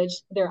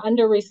underprivileged, they're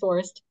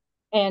under-resourced,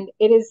 and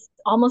it is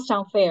almost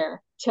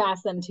unfair to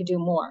ask them to do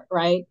more,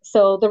 right?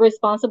 So the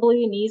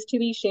responsibility needs to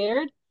be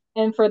shared.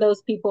 And for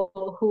those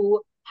people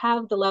who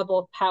have the level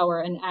of power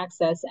and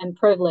access and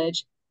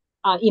privilege,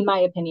 in my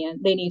opinion,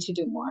 they need to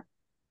do more.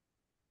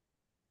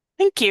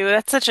 Thank you.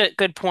 That's such a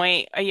good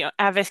point.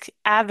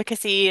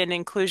 Advocacy and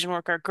inclusion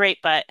work are great,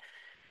 but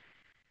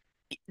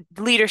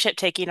leadership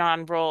taking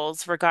on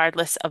roles,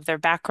 regardless of their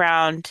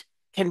background,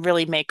 can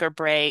really make or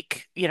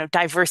break.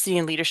 Diversity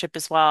in leadership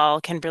as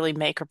well can really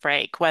make or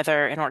break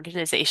whether an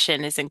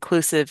organization is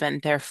inclusive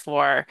and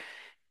therefore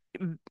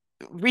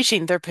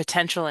reaching their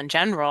potential in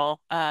general,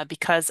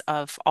 because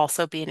of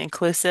also being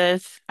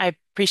inclusive. I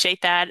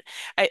appreciate that.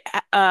 I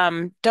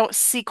don't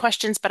see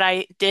questions, but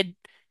I did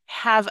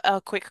have a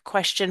quick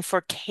question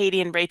for Katie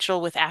and Rachel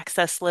with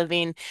Access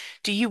Living.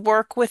 Do you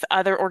work with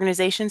other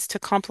organizations to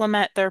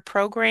complement their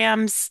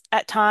programs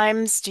at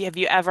times? Have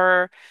you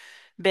ever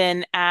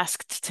been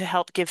asked to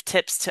help give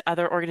tips to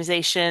other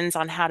organizations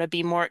on how to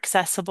be more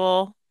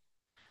accessible?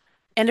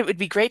 And it would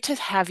be great to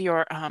have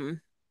your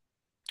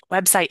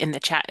website in the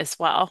chat as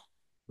well.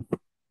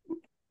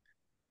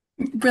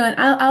 Brilliant.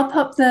 I'll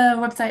pop the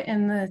website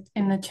in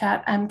the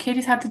chat.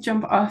 Katie's had to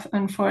jump off,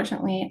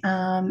 unfortunately.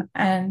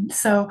 And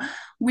so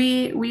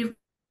we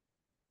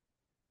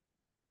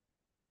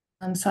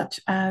such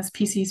as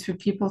PCs for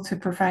people to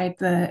provide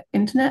the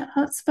internet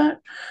hotspot.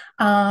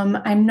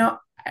 I'm not.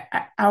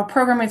 Our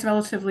program is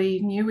relatively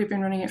new. We've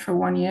been running it for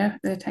 1 year,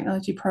 the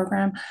technology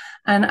program,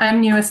 and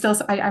I'm newer still.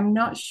 So I'm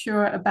not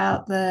sure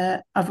about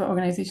the other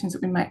organizations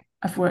that we might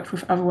have worked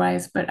with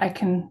otherwise, but I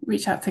can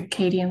reach out to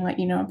Katie and let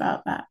you know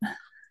about that.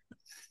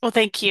 Well,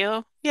 thank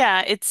you.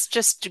 Yeah, it's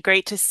just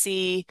great to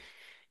see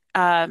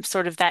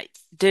sort of that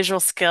digital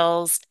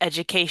skills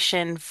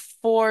education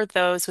for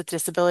those with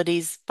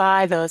disabilities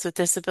by those with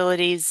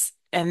disabilities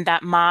and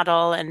that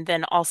model, and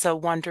then also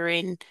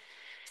wondering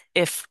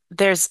if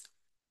there's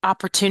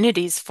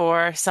opportunities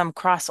for some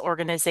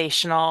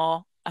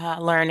cross-organizational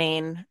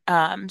learning.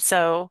 Uh,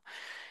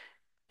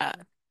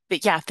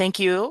 but yeah, thank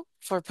you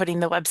for putting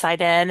the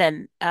website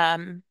in,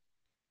 and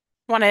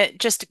want to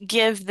just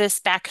give this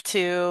back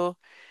to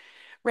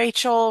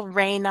Rachel,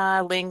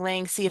 Raina, Ling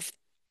Ling, see if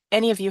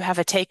any of you have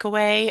a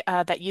takeaway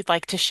that you'd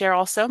like to share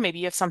also. Maybe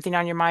you have something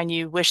on your mind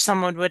you wish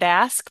someone would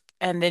ask,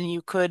 and then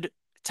you could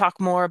talk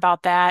more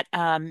about that.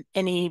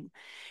 Any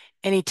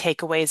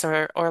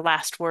takeaways or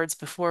last words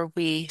before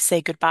we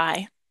say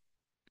goodbye?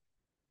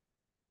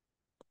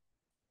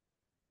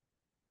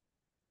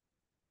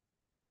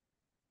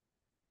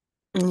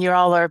 And you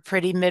all are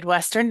pretty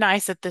Midwestern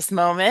nice at this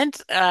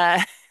moment.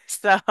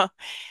 So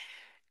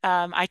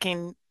I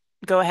can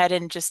go ahead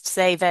and just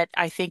say that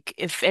I think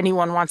if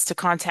anyone wants to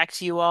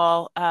contact you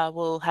all,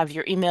 we'll have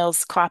your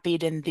emails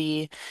copied in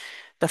the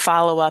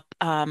follow-up,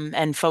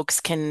 and folks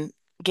can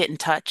get in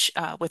touch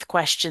with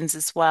questions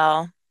as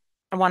well.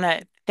 I want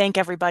to thank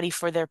everybody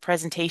for their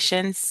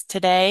presentations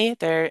today,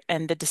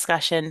 and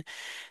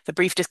the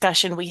brief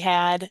discussion we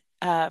had.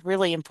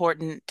 Really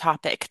important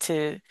topic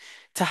to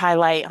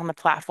highlight on the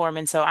platform,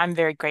 and so I'm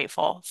very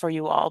grateful for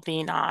you all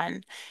being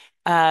on.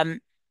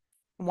 Um,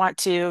 Want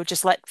to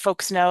just let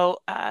folks know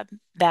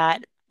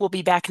that we'll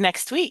be back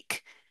next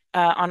week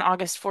on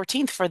August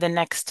 14th for the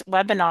next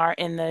webinar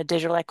in the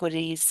Digital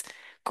Equity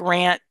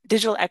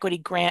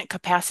Grant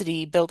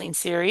Capacity Building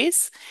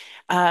Series.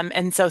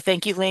 And so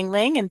thank you, Ling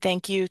Ling, and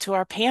thank you to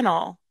our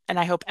panel. And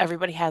I hope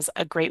everybody has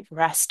a great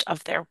rest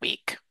of their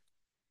week.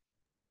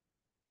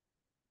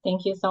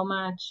 Thank you so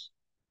much.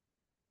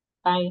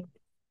 Bye.